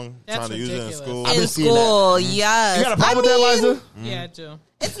song, That's trying to ridiculous. use it in school. in school, yes. You got a problem with that, Liza? Yeah, I do.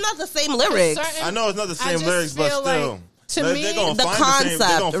 It's not the same lyrics. I know it's not the same lyrics, but still. To me, they're gonna the find concept,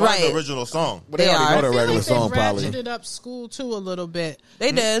 they're gonna find right. the original song. But they already know the regular like song, probably. Ratcheted up school too a little bit.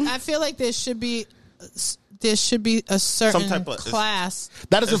 They did. I feel like there should be a certain type of class.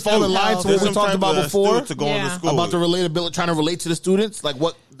 That doesn't fall in line to what we talked about before to go into school. About the relatability, trying to relate to the students. Like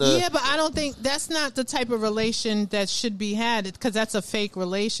what the Yeah, but I don't think that's not the type of relation that should be had because that's a fake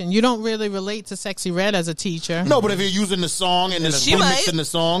relation. You don't really relate to Sexy Red as a teacher. No, but if you're using the song and it's remixing the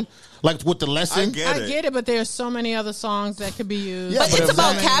song, like with the lesson, I get it, but there's so many other songs that could be used. Yeah, But it's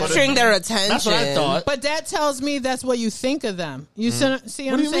about capturing their attention. That's what I thought. But that tells me that's what you think of them. You see what do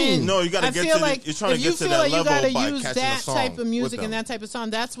I'm you saying? mean? No, you gotta I get feel to like you're trying to if get you to feel that like you level gotta by use catching that the song type of music with and them. that type of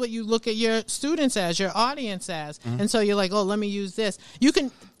song, that's what you look at your students as, your audience as. And so you're like, oh, let me use this.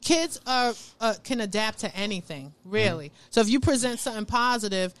 Kids can adapt to anything, really. So if you present something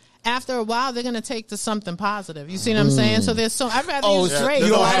positive, after a while, they're going to take to something positive. You see what I'm saying? So I'd rather use Drake. You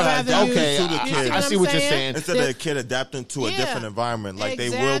don't have I'd rather I see what you're saying. Instead of a kid adapting to a different environment, like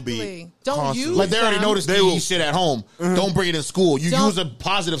they will be. Don't use like they already noticed they will shit at home. Don't bring it in school. You Don't- use a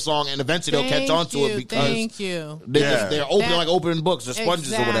positive song, and eventually they'll catch on to it because they're open. They're like open books or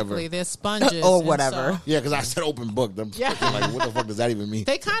sponges or whatever. Exactly, they're sponges Or and whatever. so- Yeah, because I said open book. I'm like, what the fuck does that even mean?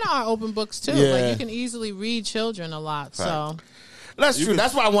 They kind of are open books too. Yeah. Like you can easily read children a lot. So That's true.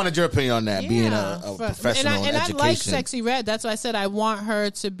 That's why I wanted your opinion on that, being a professional and education. I like Sexy Red. That's why I said I want her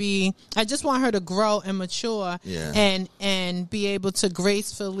to be. I just want her to grow and mature, and be able to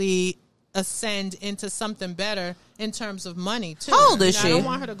gracefully ascend into something better in terms of money too. How old is she? I don't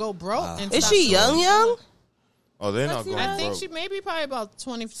want her to go broke. And Is stop she doing young? Oh, they're not going I think broke. she maybe probably about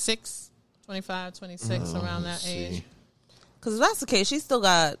 26, 25, 26, around that age. Because if that's the case, she still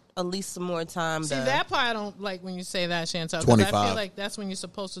got at least some more time. See, that part I don't like when you say that, Chantel. Because 25. I feel like that's when you're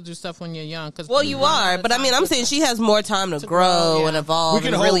supposed to do stuff when you're young. Well, you are, but I mean, I'm saying she has more time to grow and evolve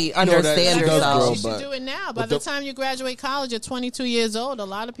and really understand herself. She should do it now. By the time you graduate college at 22 years old, a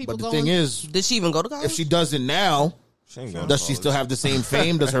lot of people But go. the thing is, did she even go to college? if she does it now, does she still have the same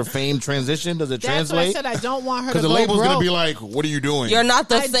fame? Does her fame transition? Does it That's translate? what I said. I don't want her to Because go the label's broke. going to be like, what are you doing? You're not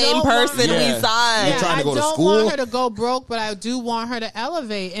the same person we signed. You're trying to go to school? I don't want her to go broke, but I do want her to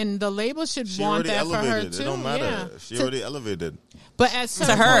elevate, and the label should want that for her too. It don't matter. Yeah. She already elevated. But at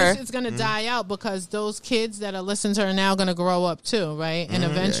some her. point, it's going to die out because those kids that are listening to her now are going to grow up too, right? And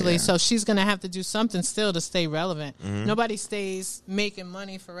eventually, so she's going to have to do something still to stay relevant. Nobody stays making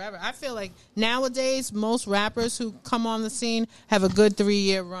money forever. I feel like nowadays, most rappers who come on the scene have a good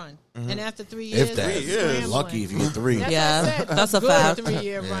 3-year run. And after 3 years, if that, lucky if you get 3. That's a fact.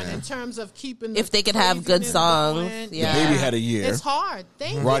 3-year run in terms of keeping. If they could have good songs, The Baby had a year. It's hard.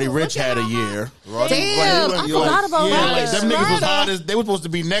 Roddy Ricch had a year. Damn, I forgot about Roddy. that. Them niggas was hot as they were supposed to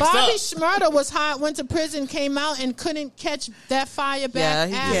be next Bobby up. Shmurda was hot, went to prison, came out, and couldn't catch that fire back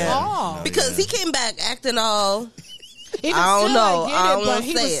at all. Because he came back acting all. Even I don't still, know. I get it, but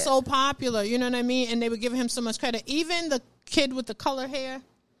he was so popular. You know what I mean? And they were giving him so much credit. Even the kid with the color hair,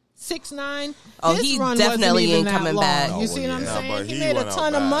 6ix9ine. Oh, he definitely ain't coming back. You see what I'm saying? He made a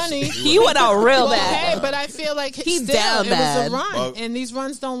ton of money. He went out real bad. Hey, but I feel like he's still, down bad. It was a run, and these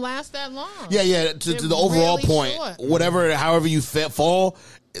runs don't last that long. Yeah. To the overall really point, short. however you fall.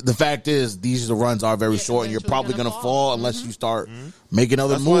 The fact is, these runs are very short, and you're probably going to fall unless you start making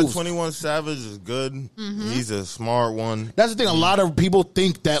other moves. That's why 21 Savage is good. He's a smart one. That's the thing. A lot of people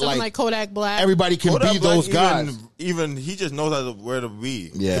think that Something like Kodak Black, everybody can be those guys. Even he just knows where to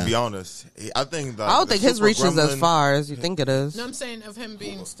be. Yeah. To be honest, I think. I don't think his reach is as far as you think it is. No, I'm saying of him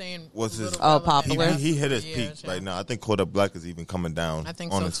staying. What's his popular? He hit his peak right now. I think Kodak Black is even coming down. I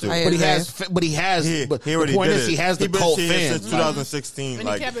think on so the too. But he has. But the point is, he has the cult fans since 2016. And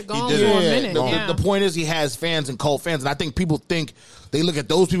he kept it going he did for it. a minute. The point is, he has fans and cult fans, and I think people think they look at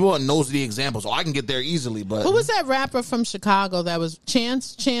those people and those are the examples. So I can get there easily. But who was that rapper from Chicago that was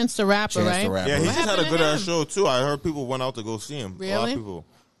Chance the Rapper, right? Yeah, he just had a good ass show too. I heard people went out to go see him. Really? A lot of people.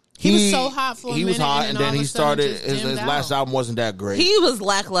 He was so hot for a minute. He was hot, and then he started. His out. last album wasn't that great. He was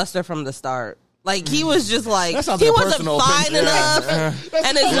lackluster from the start. Like he was just like he wasn't fine enough, and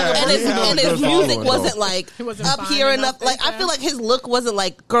his music wasn't like up here enough. Like I feel like his look wasn't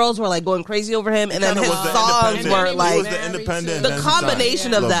like girls were like going crazy over him, and then his songs were like the independent. The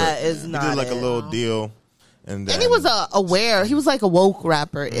combination of that is not. He did like a little deal, and he was aware. He was like a woke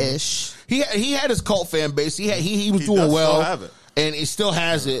rapper ish. He had his cult fan base. He was doing well. And he still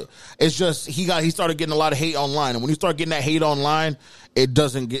has it. It's just he started getting a lot of hate online, and when you start getting that hate online, it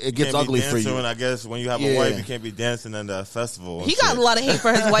gets ugly for you. And I guess when you have a wife, you can't be dancing in the festival. He got a lot of hate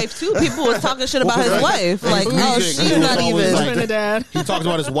for his wife too. People was talking shit about his wife, like, oh, she's not even Trinidad. He talks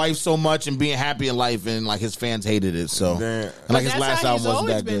about his wife so much and being happy in life, and like his fans hated it. So, and like his last album wasn't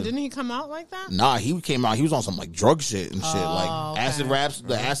that good. Didn't he come out like that? Nah, he came out. He was on some like drug shit and shit, like acid raps,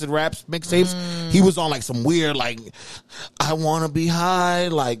 the acid raps mixtapes. He was on like some weird like, I want to be high,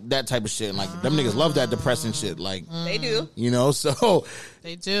 like that type of shit. And, like them niggas love that depressing shit. Like they do, so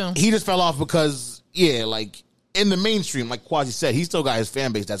they do. He just fell off because like in the mainstream, like Quasi said, he still got his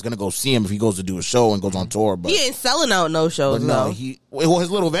fan base that's gonna go see him if he goes to do a show and goes on tour. But he ain't selling out no shows. But no,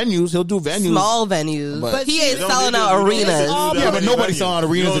 his little venues, he'll do venues, small venues, but he ain't selling out arenas. Yeah, but nobody's selling out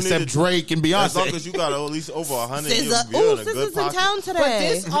arenas except Drake and Beyonce. As long as you got at least over 100. SZA's in town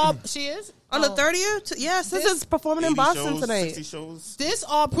today. But she is. On the 30th? Yeah, SZA's performing in Boston tonight. This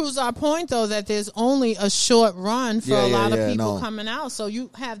all proves our point, though, that there's only a short run for a lot of people coming out. So you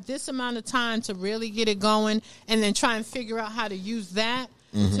have this amount of time to really get it going and then try and figure out how to use that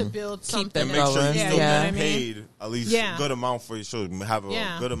to build something. And make sure you still get paid mean? at least a good amount for your shows. Have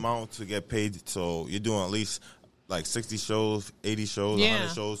a good amount to get paid. So you're doing at least like 60 shows, 80 shows,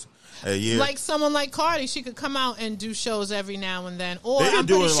 100 shows a year. Like someone like Cardi, she could come out and do shows every now and then. Or she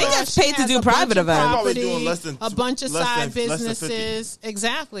gets paid to do private events. A bunch of side businesses.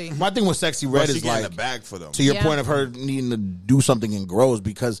 Exactly. My thing with Sexy Red is like the bag for them. To your point of her needing to do something in Grows,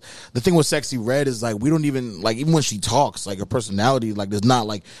 because the thing with Sexy Red is like we don't even like even when she talks, like her personality, like there's not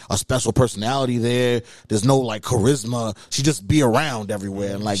like a special personality there. There's no like charisma. She just be around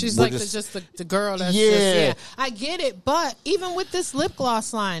everywhere and like she's like just the girl that's just I get it, but even with this lip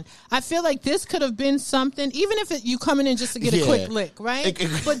gloss line, I feel like this could have been something, even if you coming in just to get a quick lick, right?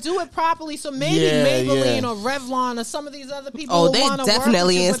 But do it properly. So maybe Maybelline or Revlon or some of these other people. Oh, they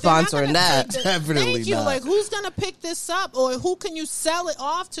definitely ain't sponsoring that. Definitely thank you. Not. Like, who's gonna pick this up, or who can you sell it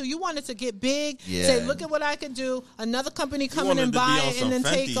off to? You want it to get big. Say, look at what I could do. Another company come in and buy it and then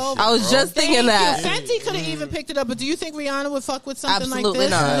take over. I was just thinking that. Fenty could have even picked it up, but do you think Rihanna would fuck with something like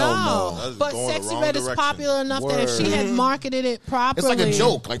this? Not. No. But Sexy Red is popular enough that if she had marketed it properly, it's like a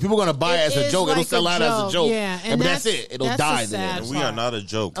joke. Like people are gonna buy it as a joke. It'll sell out as a joke. Yeah, but that's it. It'll die there. And we are not a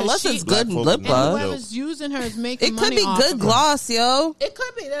joke. Unless it's good lip gloss. Whoever's using her is making money. It could be good gloss, yo. It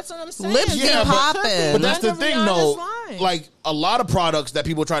could be. That's what I'm saying. Lips be popping. But that's the thing, though. Like a lot of products that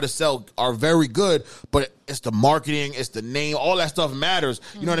people try to sell are very good, but it's the marketing, it's the name, all that stuff matters.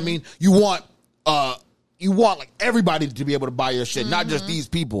 You know what I mean? You want like everybody to be able to buy your shit, not just these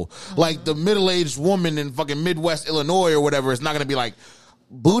people. Like the middle-aged woman in fucking Midwest Illinois or whatever is not going to be like,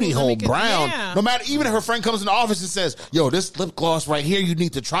 booty hole brown. Yeah. No matter, even if her friend comes in the office and says, yo, this lip gloss right here, you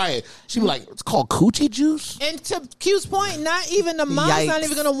need to try it. She'd be like, it's called coochie juice? And to Q's point, not even the mom's not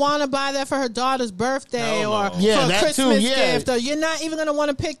even going to want to buy that for her daughter's birthday or for a Christmas gift. Or you're not even going to want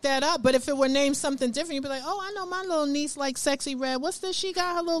to pick that up. But if it were named something different, you'd be like, oh, I know my little niece likes sexy red. What's this? She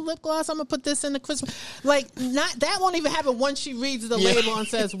got her little lip gloss. I'm going to put this in the Christmas. Like, not that won't even happen once she reads the label and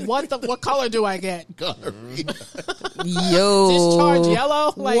says, what color do I get? Yo. Discharge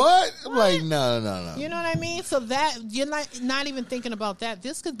yellow? Like, what? Like, no. You know what I mean? So that, you're not even thinking about that.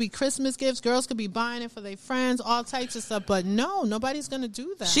 This could be Christmas gifts. Girls could be buying it for their friends, all types of stuff. But no, nobody's going to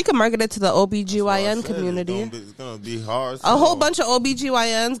do that. She could market it to the OBGYN community. It's going to be hard. A whole bunch of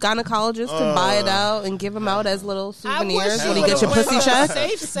OBGYNs, gynecologists can buy it out and give them out as little souvenirs when you get your pussy check.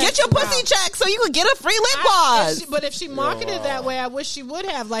 Get your pussy check so you can get a free lip gloss. But if she marketed that way, I wish she would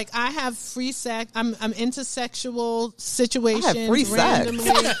have. Like, I have free sex. I'm into sexual situations. I have free randomly.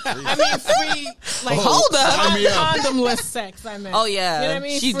 Sex. I mean, free. Like, hold up, condomless sex. I meant. Oh yeah, you know what I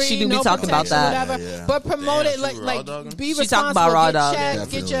mean. Free, she do be no talking about that. Whatever. Yeah. But promote it like be responsible. She talk about raw dog.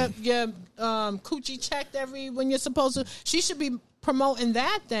 Get your coochie checked when you're supposed to. She should be promoting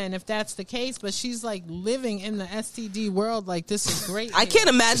that then, if that's the case. But she's like living in the STD world. Like, this is great. I can't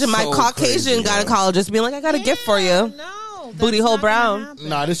imagine my Caucasian gynecologist being like, I got a gift for you. No, booty hole brown.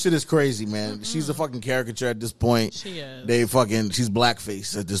 Nah, this shit is crazy, man. Mm-hmm. She's a fucking caricature at this point. She is. She's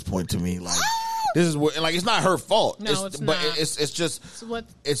blackface at this point to me. Like, this is what, like, it's not her fault. No, it's not. But it's just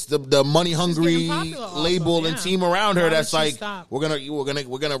it's the money hungry label and team around her that's like, we're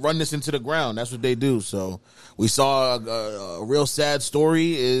gonna run this into the ground. That's what they do. So we saw a real sad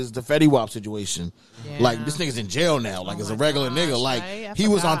story is the Fetty Wap situation. Yeah. Like, this nigga's in jail now. Like, it's a regular nigga. Like, he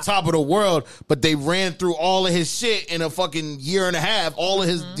was on top of the world, but they ran through all of his shit in a fucking year and a half. All of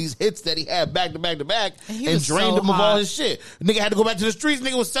these hits that he had back to back to back, and drained him of all his shit. The nigga had to go back to the streets.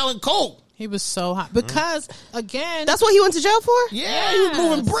 Nigga was selling coke. He was so hot because again, that's what he went to jail for. Yeah, he was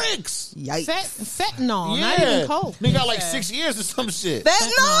moving bricks. Yikes. Fentanyl, not even coke. Nigga got like 6 years or some shit.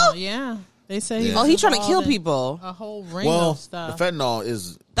 Fentanyl? Yeah. They say he he's trying to kill people. A whole ring of stuff. The fentanyl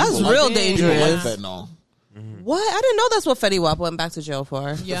is that's real dangerous. Like fentanyl. What? I didn't know that's what Fetty Wap went back to jail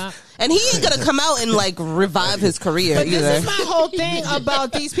for. Yeah. And he ain't gonna come out and like revive his career but either. This is my whole thing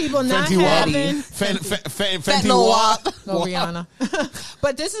about these people not having Fentanyl Wap. Go Rihanna.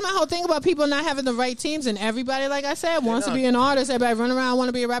 But this is my whole thing about people not having the right teams, and everybody, like I said, wants to be an artist. Everybody run around, I want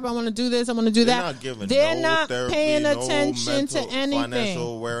to be a rapper, I want to do this, I want to do that. They're not paying attention to anything.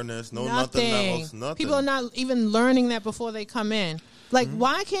 Financial awareness, nothing else. Nothing. People are not even learning that before they come in. Like,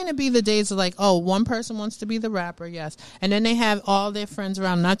 why can't it be the days of like, oh, one person wants to be the rapper, yes, and then they have all their friends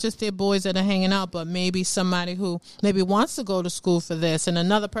around, not just their boys that are hanging out, but maybe somebody who maybe wants to go to school for this, and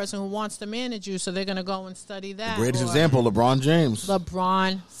another person who wants to manage you, so they're going to go and study that. The greatest example, LeBron James.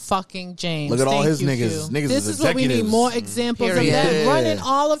 LeBron fucking James. Look at all his niggas. This is what we need, more examples of that. Running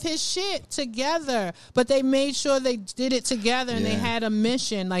all of his shit together. But they made sure they did it together, and they had a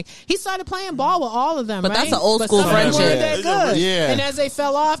mission. Like, he started playing ball with all of them, but right? that's an old school friendship. That good. Yeah. And as they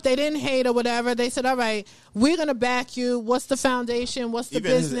fell off, they didn't hate or whatever. They said, all right, we're going to back you. What's the foundation? What's the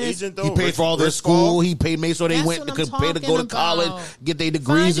business? His agent, though, he paid for all their school. He made sure they could pay to go to college, get their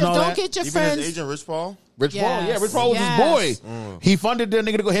degrees and all that. Don't get your friends. His agent, Rich Paul? Rich Paul was his boy. He funded the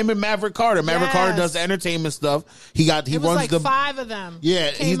nigga to go. Him and Maverick Carter. Maverick Carter does the entertainment stuff. He runs like the 5 of them. Yeah,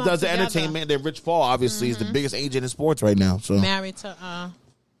 he does the entertainment. Then Rich Paul obviously is the biggest agent in sports right now. So married to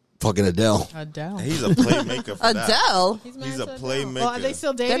fucking Adele. He's a playmaker. For Adele. He's a playmaker. Well, are they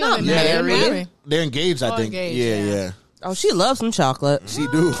still dating? They're not married. They're engaged, I think. Engaged, yeah. Oh, she loves some chocolate. She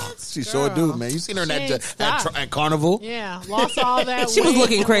do. She sure do, man. You seen her at Carnival? Yeah, lost all that. She was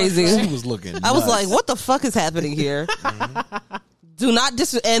looking crazy. She was looking nuts. I was like, what the fuck is happening here? Do not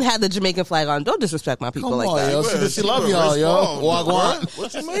and had the Jamaican flag on. Don't disrespect my people like that. Yo. She love y'all, yo.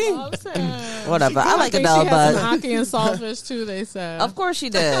 What you mean? Whatever. I like Adele, but Aki and saltfish too. They said. Of course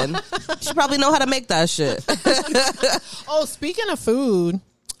she did. She probably know how to make that shit. Oh, speaking of food,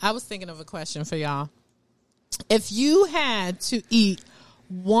 I was thinking of a question for y'all. If you had to eat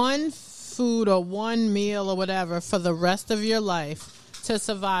one food or one meal or whatever for the rest of your life to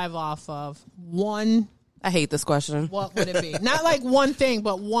survive off of, I hate this question. What would it be? Not like one thing,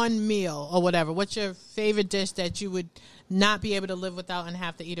 but one meal or whatever. What's your favorite dish that you would not be able to live without and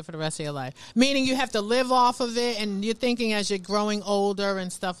have to eat it for the rest of your life? Meaning you have to live off of it, and you're thinking as you're growing older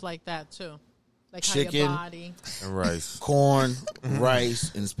and stuff like that too. Like chicken, how your body and rice, corn,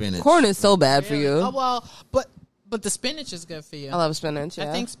 rice, and spinach. Corn is so bad for you. Oh, well, but the spinach is good for you. I love spinach. Yeah.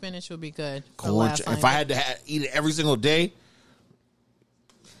 I think spinach would be good. Corn. If I had to eat it every single day,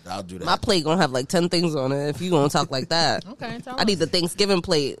 I'll do that. My plate gonna have like 10 things on it if you gonna talk like that. Okay, I need the Thanksgiving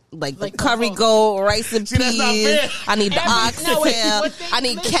plate, like the curry goat, rice and peas. I need the oxtail. I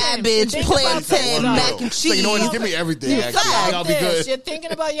need cabbage, plantain, mac and cheese. So you know what? Give me everything. I'll be good. You're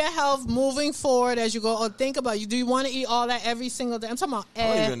thinking about your health moving forward as you go. Or think about do you want to eat all that every single day? I'm talking about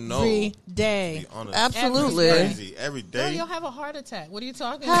every day. Absolutely. Every day. Girl, you'll have a heart attack. What are you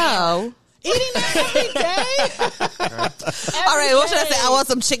talking How? about? Eating that every day? All right, what should I say? I want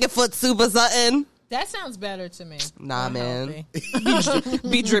some chicken foot soup or something. That sounds better to me. Nah, man.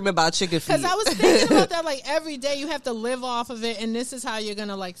 Be dreaming about chicken feet. Because I was thinking about that, like, every day you have to live off of it, and this is how you're going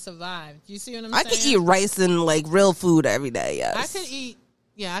to, like, survive. Do you see what I'm saying? I could eat rice and, like, real food every day, yes.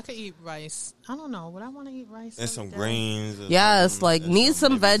 I could eat rice. I don't know. Would I want to eat rice? And some greens. Yes, like, need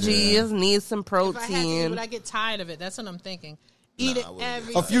some veggies, need some protein. Would I get tired of it? That's what I'm thinking. Eat it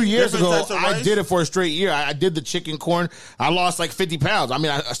every A few years ago, I did it for a straight year. I did the chicken corn. I lost like 50 pounds. I mean,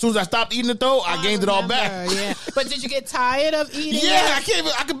 as soon as I stopped eating it, though, I gained it all back. Yeah. But did you get tired of eating it? Yeah,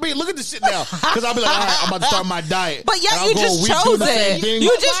 I can look at this shit now. Because I'll be like, all right, I'm about to start my diet. But yeah, you just chose it.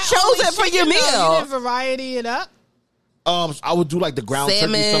 You just chose it for your meal. You didn't variety it up? I would do like the ground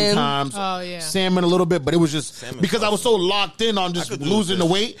turkey sometimes. Oh, yeah. Salmon a little bit, but it was just because I was so locked in on just losing the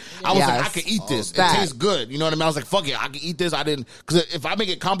weight. Yeah. I was like, I could eat this. It tastes good. You know what I mean? I was like, fuck it, I can eat this. I didn't, because if I make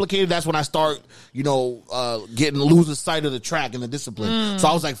it complicated, that's when I start, losing sight of the track and the discipline. So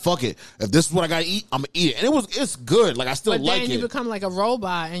I was like, fuck it. If this is what I gotta eat, I'm gonna eat it. And it's good. Like I still like it. But then you become like a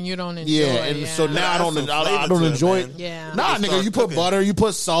robot and you don't enjoy it. And so now I don't enjoy it. Yeah. Nah, nigga, you put butter, you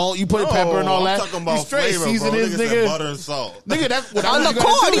put salt, you put pepper and all that. I'm talking about you straight flavor, seasonings, nigga. Butter and salt. Nigga, that's what on the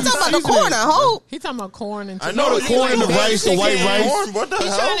corn. He talking about the corn, I hope. He talking about corn and I know the corn and the rice, the white rice. What the hell?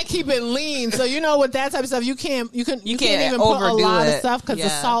 He's trying to keep it lean, so with that type of stuff, you can't even put a lot of stuff because the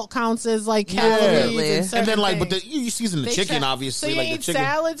salt counts as like calories. And then like, but you season the chicken, obviously. So you like eat the chicken.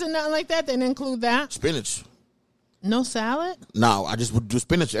 salads and nothing like that. They didn't include that. Spinach. No salad? No, I just would do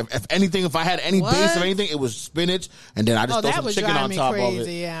spinach. If anything, if I had any base of anything, it was spinach, and then I just throw some chicken on top of it.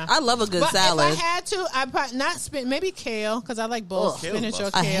 Yeah. I love a good salad. If I had to, I'd probably not maybe kale, because I like both spinach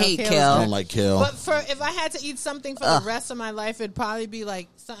or kale. I hate kale. I don't like kale. But if I had to eat something for the rest of my life, it'd probably be like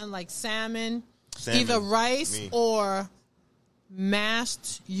something like salmon. Either rice or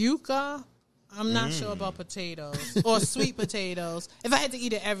mashed yuca. I'm not sure about potatoes or sweet potatoes. If I had to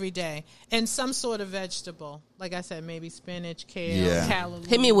eat it every day, and some sort of vegetable, like I said, maybe spinach, kale, calories.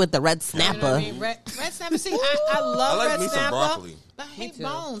 Hit me with the red snapper. You know what I mean? Red snapper. See, I love red snapper. Broccoli. I hate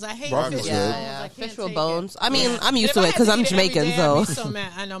bones. I hate fish bones. Fish with bones. I mean, I'm used to it because I'm Jamaican, so. I'd be so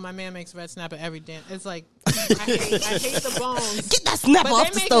mad. I know my man makes red snapper every day. It's like I hate the bones. Get that snapper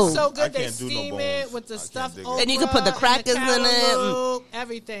off the stove. But they make it so good. They steam it with the stuff over. And you can put the crackers in it.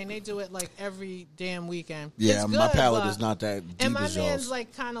 Everything. They do it like every damn weekend. Yeah, my palate is not that deep. And my man's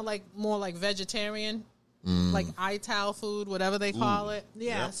like kind of like more like vegetarian. Like Ital food, whatever they call it.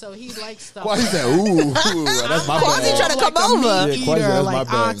 Yeah, so he likes stuff. Why is that? Ooh, that's my bad. Quasi trying to come over. Eater, like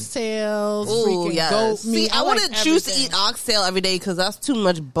oxtails, freaking goat meat. See, I wouldn't choose to eat oxtail every day because that's too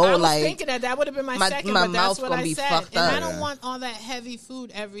much bone. I was thinking that would have been my second, my but that's what I said. And I don't up. want all that heavy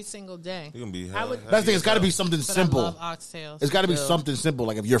food every single day. You're gonna be that's the thing. It's got to be something simple. I love oxtails. It's got to be something simple.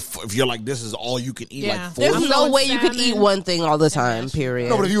 Like if you're like this is all you can eat. Yeah. Like there's no way you could eat one thing all the time. Period.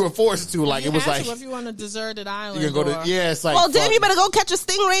 No, but if you were forced to, like it was like if you on a deserted island. It's like, well, damn, you better go catch a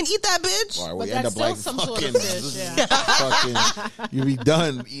stingray and eat that bitch. All right, but we end up like some fucking, sort of fish, fucking, you be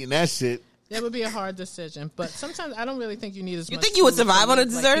done eating that shit. That would be a hard decision, but sometimes I don't really think you need as much. You think you would survive on a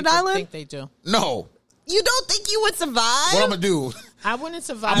deserted island? I think they do. No. You don't think you would survive? What I'm gonna do? I wouldn't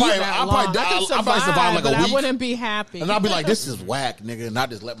survive I'll probably survive like a week. I wouldn't be happy. And I'll be like, this is whack, nigga. And I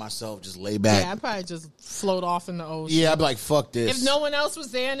just let myself just lay back. Yeah, I'd probably just float off in the ocean. Yeah, I'd be like, fuck this. If no one else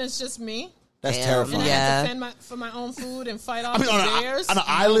was there and it's just me. That's terrifying. And I had to fend for my own food and fight off bears on an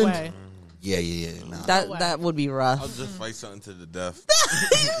island. Yeah. No. That would be rough. I'll just fight something to the death.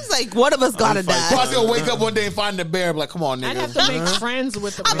 It's like one of us gotta die. I was gonna wake up one day and find the bear. Be like, come on, nigga. I'd have to make friends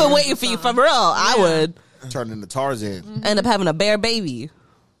with the bear. I've been waiting for you for real. I would turn into Tarzan. Mm-hmm. End up having a bear baby.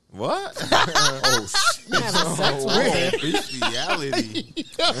 What? Oh shit! Bestiality.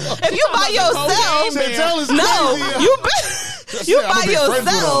 If you by yourself, you by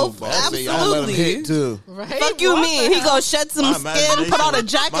yourself. Absolutely. Too. Right? Fuck you mean? He gonna shed some skin, put on a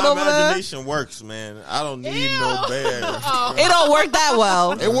jacket over there. My imagination works, man. I don't need no bear. It don't work that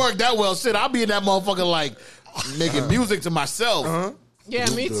well. It worked that well. Shit, I'll be in that motherfucker like making music to myself. Yeah,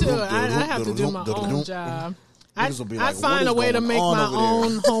 me too. I have to do my own job. I find a way to make my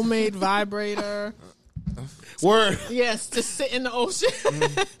own homemade vibrator. Word. Yes, to sit in the ocean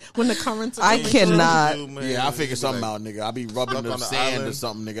when the currents are I going cannot. Yeah, I figure something out, nigga. I'll be rubbing the sand or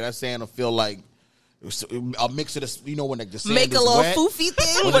something, nigga. That sand will feel like a mix of the, when like the sand Make is a little wet, foofy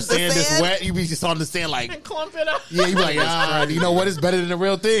thing when with the sand is sand. wet, you be just on the sand like, and clump it up. yeah, you be like, you know what? It's better than the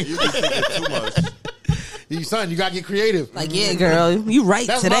real thing. You just thinking too much. Son, you gotta get creative. Like, yeah, girl, you right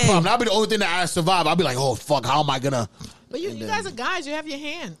That's today. my problem. That'll be the only thing that I survive. I'll be like, oh fuck, how am I gonna? But you guys are guys. You have your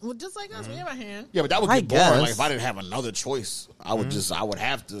hand. Well, just like us, we have a hand. Yeah, but that would I get boring. guess. Like if I didn't have another choice, I would I would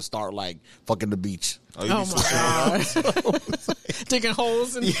have to start like fucking the beach. Oh, you Oh be my so god! Digging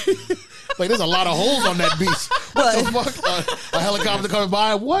holes and Like there's a lot of holes on that beach. What the fuck? A helicopter coming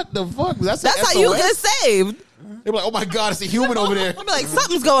by. What the fuck? That's how you get saved. They're like, oh my god, it's a human over there. I'm like,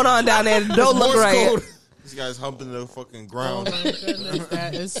 something's going on down there. Don't look Morse right. code. This guy's humping the fucking oh ground. my goodness,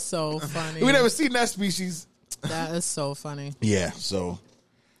 that is so funny. We never seen that species. That is so funny. Yeah, so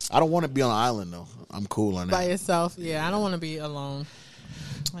I don't want to be on an island though. I'm cool on that. By yourself, yeah. I don't want to be alone.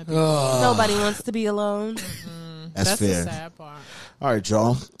 Nobody wants to be alone. That's fair. the sad part. All right,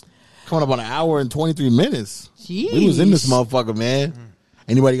 y'all. Coming up on an hour and 23 minutes. Jeez. We was in this motherfucker, man.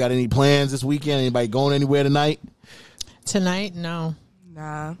 Anybody got any plans this weekend? Anybody going anywhere tonight? Tonight, no.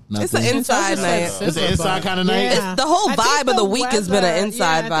 Nah, Nothing. it's an inside It's night. just It's an inside kind of night? Yeah. It's the whole I think vibe of the week has been an weather-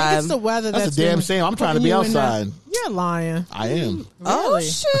 inside yeah, I think it's the vibe. weather That's a that's damn been shame. I'm trying to putting be you in that- outside. You're lying. I am. Oh Really?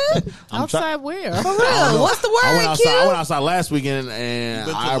 shit! Outside where? For real? What's the I went word, outside. I went Q? outside last weekend and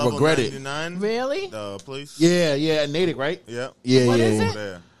Been to I level regret it. 99, Really? The place. Yeah, Natick, right? Yeah. Yeah, What yeah. is yeah. it?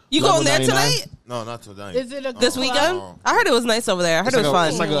 There. You Level going there 99? tonight? No, not tonight. Is it a This club? weekend? Oh. I heard it was nice over there. I heard it was fun.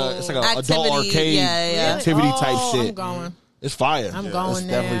 It's like a adult Activity, arcade yeah. activity Really? type Oh, shit. I'm going. It's fire. I'm It's going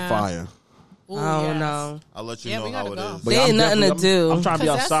definitely there. fire. Ooh, Oh yes. no! I'll let you Yeah, know we how gotta it go. is. But There ain't I'm nothing to definitely- do. I'm trying to be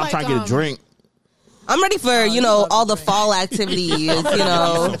 'Cause that's outside. I'm trying to get a like, drink. I'm ready for you love all a the drink. fall activities. You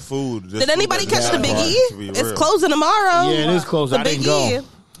know. Some food. This Did food anybody doesn't catch the have Big to E? be It's real. closing tomorrow. Yeah, it is closed. The I didn't Big go. E.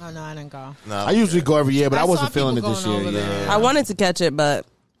 Oh no, I didn't go. Nah, I usually go every year, but I I wasn't saw feeling it people this going year. over there. Yeah. I wanted to catch it, but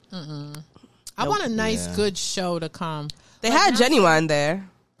I want a nice, Yeah. good show to come. they Like, had now- Genuine there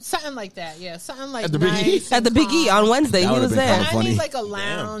Something like that, yeah. Something like At the Big E? nice at the and Big E calm. on Wednesday. That He would've was been there. kinda I funny. need like a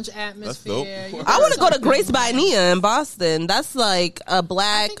lounge atmosphere. dope. You I want to go to something Grace by nice. Nia in Boston. That's like a I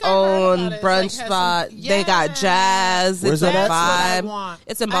black think I heard about owned it. It's brunch like has some- spot. They got Yeah. jazz. Where's It's that a at? That's what I vibe. want.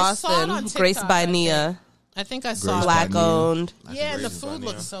 It's in I saw it on Boston. Grace TikTok, by I think. Nia. I think I saw Grace it. by Black Nia. owned. Yeah, and the Grace food by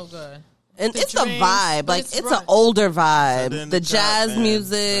looks Nia. so good. And The it's drinks, a vibe. but Like it's it's an brunch. older Send it vibe. in The chat, jazz man.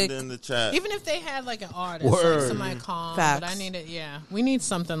 music. Send it in the chat. Even if they had like an artist, Word. like somebody calm. But Facts. I need it. Yeah, we need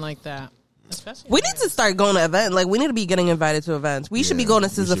something like that. Especially We need to start going to events. Like we need to be getting invited to events. We should be Yeah, going to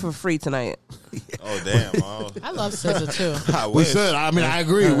we SZA should. for free tonight. Oh damn! I love SZA too. I We wish. should. I mean, I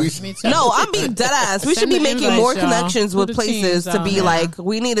agree. We Me too. No, I'm being dead ass. We should Send be the making invites, more y'all. connections Who with the places teams to out be there? like,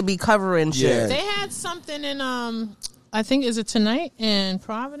 we need to be covering shit. Yeah. They had something in I think is it tonight in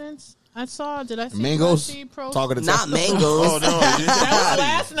Providence? I saw. Did I see Mangoes. Crunchy Pro? Talking to Not mangoes. Oh no! That was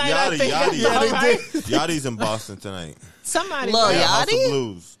last night, I think. Yachty's in Boston tonight. Somebody. Lil right? Yachty? House of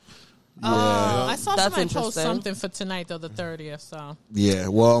Blues. I saw That's somebody post interesting. something for tonight though, the 30th. So Yeah,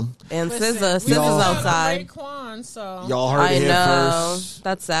 well, And Listen, SZA. we SZA's don't have outside. Raekwon, so y'all heard I it here know. first.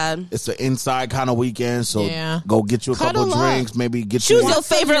 That's sad. It's an inside kind of weekend, so Yeah. go get you a couple Cuddle up. drinks, maybe get Choose you your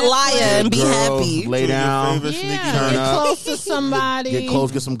favorite liar and be girl, happy. lay Choose your down, favorite sneaky yeah, turn get up. close to somebody. get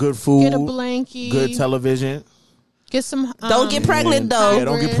close, get some good food, Get a blankie. good television. Get some. Don't get pregnant, And- though. Yeah,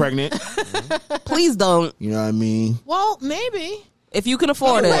 don't get pregnant. Please don't. You know what I mean? Well, maybe. If you can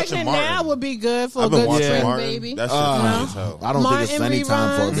afford Getting it. pregnant Martin. now would be good for I've a been good watching trim, Martin. baby. That shit funny as hell. I don't think it's any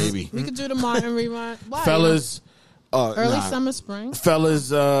time for a reruns. baby. We could do the Martin rerun. Why? Fellas, Early nah. summer, spring. Fellas,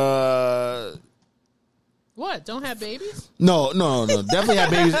 What? Don't have babies? no. Definitely have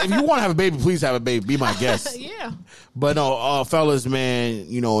babies. If you want to have a baby, please have a baby. Be my guest. Yeah. But no, fellas, man,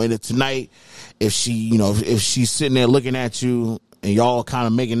 you know, and tonight, if she, you know, if she's sitting there looking at you and y'all kind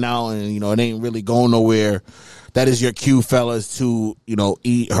of making out and, you know, it ain't really going nowhere, that is your cue, fellas, to, you know,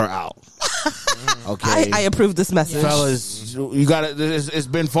 eat her out. Okay. I approve this message. Fellas, you got to, it's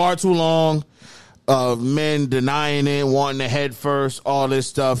been far too long. Men denying it, wanting to head first, all this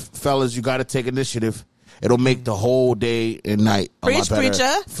stuff. Fellas, you got to take initiative. It'll make the whole day and night a lot Preach, better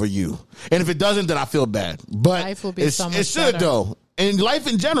preacher. for you. And if it doesn't, then I feel bad. But Life will be it so much should, better. though. And life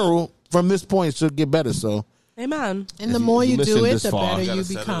in general, from this point, should get better. So, Amen. And the If more you you listen do it, this the far, better Gotta you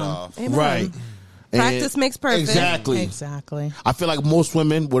set it become. off. Amen. right. Practice makes perfect. Exactly. Exactly. I feel like most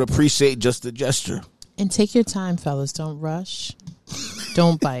women would appreciate just the gesture. And take your time, fellas. Don't rush.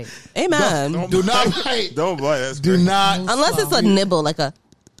 Don't bite. Amen. Do not bite. Don't bite. That's Do crazy. not. Unless it's a nibble, like a.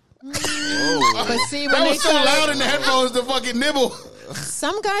 But see, when That they was so try loud to, in the headphones, the fucking nibble.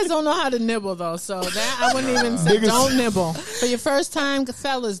 Some guys don't know how to nibble though, so that I wouldn't even say don't nibble. For your first time,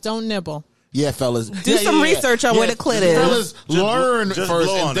 fellas, don't nibble. Yeah, fellas. Do some research on where the clit is. Fellas, learn first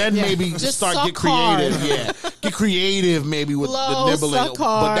and then maybe just start get creative. creative. Yeah. Get creative maybe with the nibbling.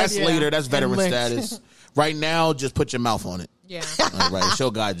 But that's later. That's veteran status. Right now, just put your mouth on it. Yeah. All right. She'll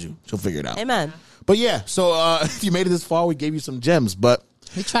guide you. She'll figure it out. Amen. But yeah, so if you made it this far, we gave you some gems, but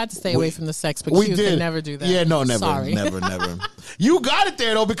we tried to stay away from the sex, but you could never do that. Yeah, no, never. Sorry. Never. You got it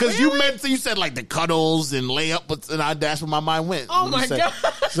there, though, because you said, like, the cuddles and lay up, and that's where my mind went. Oh, my God.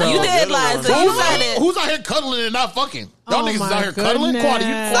 So, you did, Liza. You said it. Who's out here cuddling and not fucking? Y'all niggas is out here cuddling? Quad,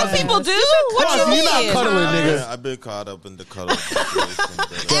 some people do. What you mean? You're not cuddling, nigga. I've been caught up in the cuddle.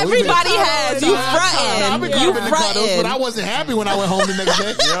 Everybody has. You frontin'. I've been caught up in the cuddles, but I wasn't happy when I went home the next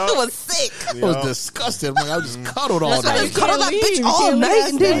day. It was sick. It was disgusting. I just cuddled all I day. just cuddled that bitch all night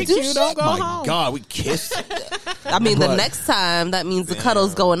and didn't do shit. Don't go My home. God, we kissed. I mean, the next time, that means the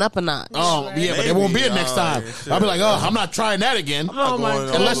cuddle's going up a notch. Oh, yeah, but it won't be a next time. I'll be like, I'm not trying that again. Oh, my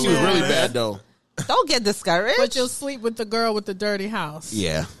God. Unless she was really bad, though. Don't get discouraged. But you'll sleep with the girl with the dirty house.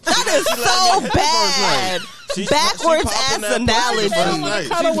 Yeah. That is so bad. Backwards ass analogy. They don't want to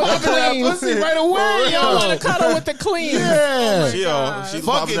cuddle with the clean. Pussy right away. You don't want to cuddle with the clean. Yeah. She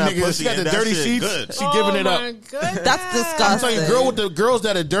Fuck it, nigga. She got the dirty sheets. She giving it up. That's disgusting. I'm telling you, girls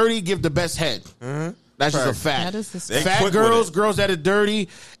that are dirty give the best head. That's just a fact. That is disgusting. Fat girls that are dirty,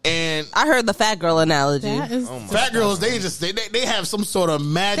 and I heard the fat girl analogy. That is fat girls, they have some sort of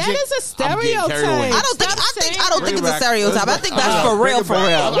magic. That is a stereotype. I don't think it's a stereotype. I think that's for real.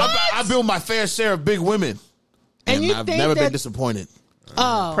 I build my fair share of big women, and you I've think never been disappointed.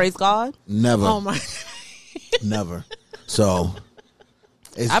 Oh, praise God. Never. Oh my. Never. So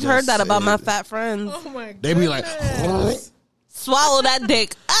I've heard that about my fat friends. Oh my. They be like, swallow that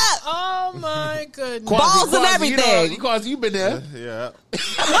dick up. Oh my goodness. Balls and everything. You been there. Yeah.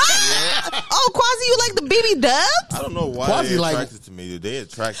 Oh, Quasi, you like the BB dubs? I don't know why Quasi they like- attracted to me. They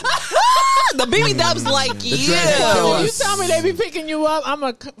attracted The BB dubs like you. You tell me they be picking you up, I'm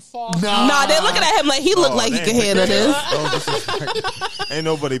a fall. Nah, they're looking at him like he look like he can handle this. Ain't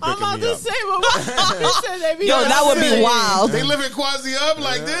nobody I'm picking about me to up. say, but he said they be Yo, that would be wild. They living Quasi up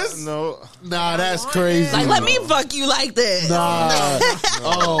like this? No. Nah, that's crazy. Like, let me fuck you like this. Nah.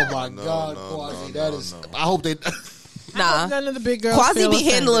 Oh my God, Quasi. That is. I hope they. Nah. None of the big girls. Quasi feel be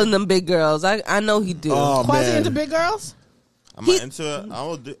offended. handling them big girls. I know he do. Oh, Quasi man. into big girls? I'm not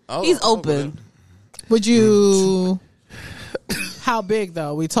into it. He's open. Would you? How big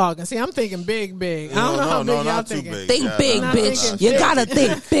though? We talking? See, I'm thinking big. I don't know how big y'all not too thinking. big. Think big, not bitch. thinking You big. gotta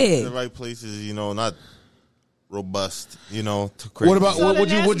think big. The right places, not robust, to crazy. What about? So Would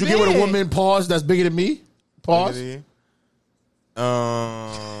then you get that's with a big. woman? Pause. That's bigger than me. Pause.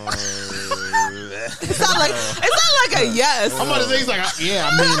 It's not like a yes. I'm about to say he's like, yeah.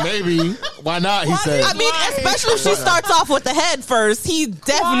 I mean, maybe. Why not? He said. I mean, especially if she starts off with the head first. He's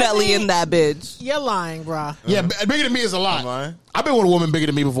definitely Quasi. in that bitch. You're lying, bruh. Yeah, bigger than me is a lot. Am I? I've been with a woman bigger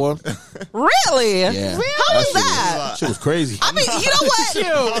than me before. Really? Yeah. How was that? Shit was crazy. I mean, you know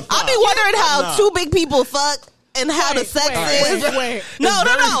what? I be wondering how two big people fuck and how the sex is. Wait. No,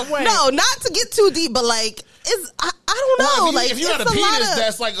 Wait. not to get too deep, but like, I don't know. Well, like, if you got a it's penis lot of,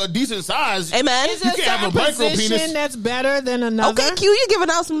 that's like a decent size, Amen. Is you there can't have a certain micro position penis. that's better than another? Okay, Q, you giving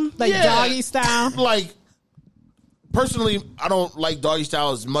out some Like Yeah. doggy style. like personally, I don't like doggy style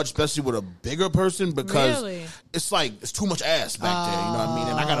as much, especially with a bigger person, because Really? it's too much ass back there. You know what I mean?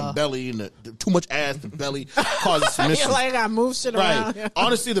 And I got a belly, and the too much ass, the belly causes You're submission. like I move shit around. Right.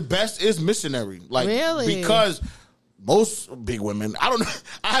 Honestly, the best is missionary. Like, Really? because most big women, I don't know.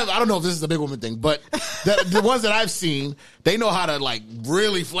 I don't know if this is a big woman thing, but the ones that I've seen, they know how to like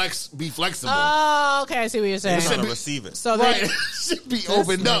really be flexible. Oh, okay. I see what you're saying. I'm trying to receive it. So Right, they should be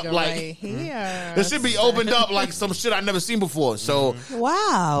opened up like right here. it should be opened up like some shit I've never seen before. So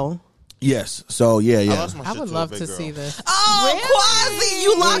Wow. yes, so yeah. I lost my I shit would to a love big to girl. see this. Oh, Really? Quasi,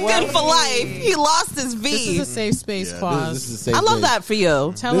 you locked in for life. He lost his This is V. a safe space, Quaz. This is the same I love thing. that for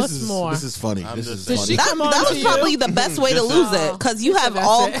you. Tell This us is, more. This is funny. I'm This just is Did funny. she That come on was to you? probably the best way to lose it because you have That's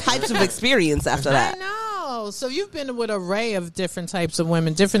all it. types of experience after I that. know. So you've been with an array of different types of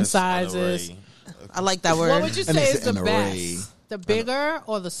women, different sizes. I like that What word. would you And say it's is the an array. best? The bigger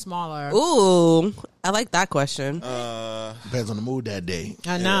or the smaller? Ooh, I like that question. Depends on the mood that day.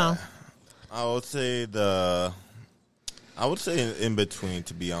 I know. I would say in between,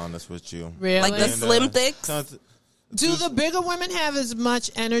 to be honest with you. Really? Like the slim thicks? Do the bigger women have as much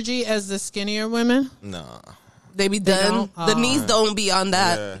energy as the skinnier women? Nah. They be done. don't? The knees don't be on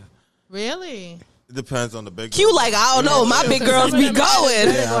that. Yeah. Really? It depends on the big Q like, I don't know. My big girls be going. Like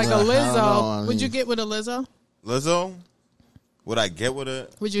a I don't Lizzo. know, I mean- Would you get with a Lizzo? Lizzo? Would I get with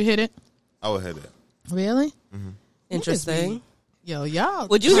it? Would you hit it? I would hit it. Really? Mm-hmm. Interesting. Yo, y'all.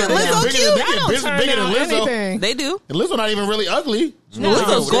 Would you hit Lizzo cute? Bigger than Lizzo. They do. And Lizzo not even really ugly. No.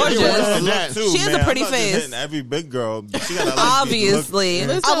 Lizzo's gorgeous. Too, she has a pretty face. Every big girl. She got Obviously.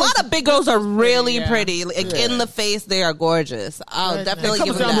 A lot of big girls are really pretty. Like, in the face, they are gorgeous. I'll definitely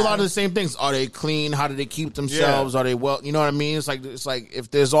give them that. It comes down to a lot of the same things. Are they clean? How do they keep themselves? Are they well? You know what I mean? It's like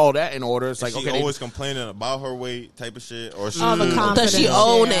if there's all that in order, it's like, she okay. always complaining about her weight type of shit. Or does she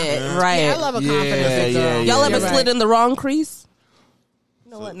own it? Right. Yeah, I love a confident girl. Y'all ever slid in the wrong crease?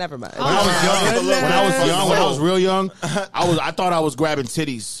 You know what? Never mind. When I was real young, I thought I was grabbing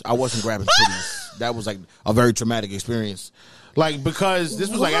titties. I wasn't grabbing titties. That was like a very traumatic experience. Like, because this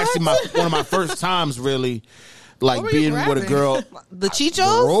was like actually one of my first times really like being with a girl. The chichos?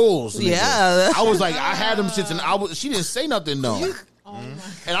 The rolls. Nigga. Yeah. I was like, I had them shits and she didn't say nothing though.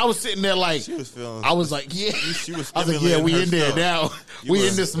 And I was sitting there like, she was feeling. I was like, yeah. She was I was like, yeah, we in there now. We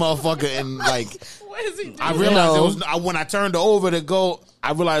in this motherfucker, and like, what is he doing? I realized it was when I turned over to go,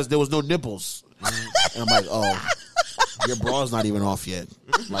 I realized there was no nipples, and I'm like, oh, your bra's not even off yet.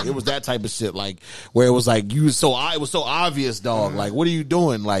 Like, it was that type of shit, like where it was like it was so obvious, dog. Like, what are you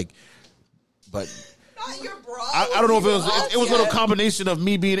doing? Like, but. Not your bra. I don't know if it was a little combination of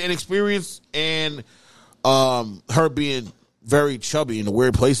me being inexperienced and her being very chubby in the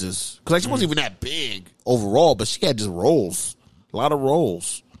weird places. Because like, she wasn't even that big overall, but she had just rolls. A lot of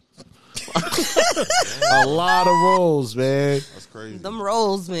rolls. A lot of rolls, man. That's crazy. Them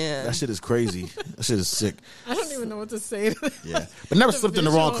rolls, man. That shit is crazy. That shit is sick. I don't even know what to say. Yeah. But never slipped in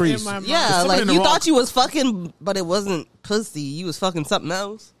the wrong crease. Yeah, like you thought you was fucking, but it wasn't pussy. You was fucking something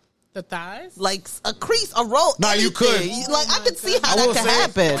else. The thighs? Like a crease, a roll. Nah, you could. Like, I could see how that could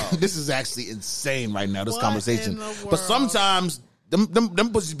happen. This is actually insane right now, this What conversation. in the world? But sometimes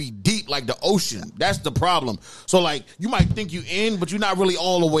them pussies be deep like the ocean. That's the problem. So like you might think you in, but you're not really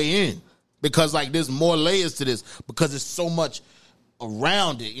all the way in. Because like there's more layers to this because it's so much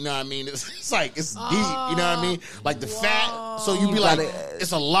around it, you know what I mean? It's like it's deep, you know what I mean? Like the fat, so you be like,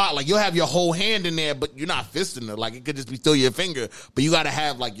 it's a lot. Like you'll have your whole hand in there, but you're not fisting it. Like it could just be through your finger, but you got to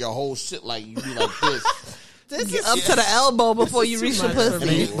have like your whole shit. Like you be like this. This is up to the elbow before you reach the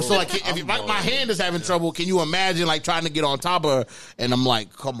pussy. So like, if my hand is having trouble, can you imagine like trying to get on top of her? And I'm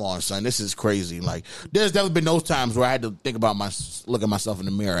like, come on, son, this is crazy. Like, there's definitely been those times where I had to think about look at myself in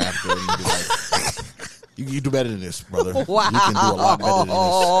the mirror after, and be like, you do better than this, brother. Wow. You can do a lot better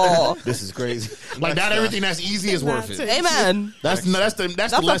than this. This is crazy. Like, not everything that's easy is worth it. Amen. That's the lesson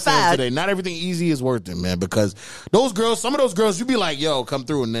of today. Not everything easy is worth it, man. Because those girls, some of those girls, you be like, yo, come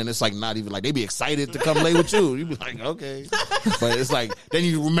through, and then it's like not even like they be excited to come lay with you. You be like, okay, but it's like then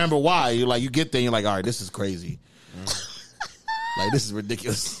you remember why. You like you get there, and you're like, all right, this is crazy. Like this is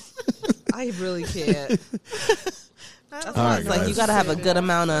ridiculous. I really can't. That's all why right, it's like guys. you gotta have a good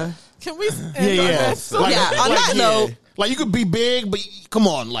amount of. Can we? Yeah. Like, on that note, like you could be big, but come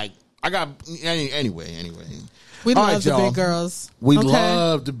on, like I got anyway. We All love right, the y'all. big girls. We Okay?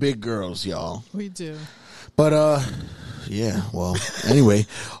 love the big girls, y'all. We do. But yeah. Well, anyway,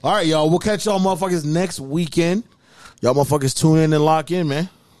 all right, y'all. We'll catch y'all motherfuckers next weekend. Y'all motherfuckers tune in and lock in, man.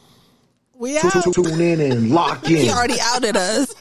 We out. Tune in and lock in. he already outed us.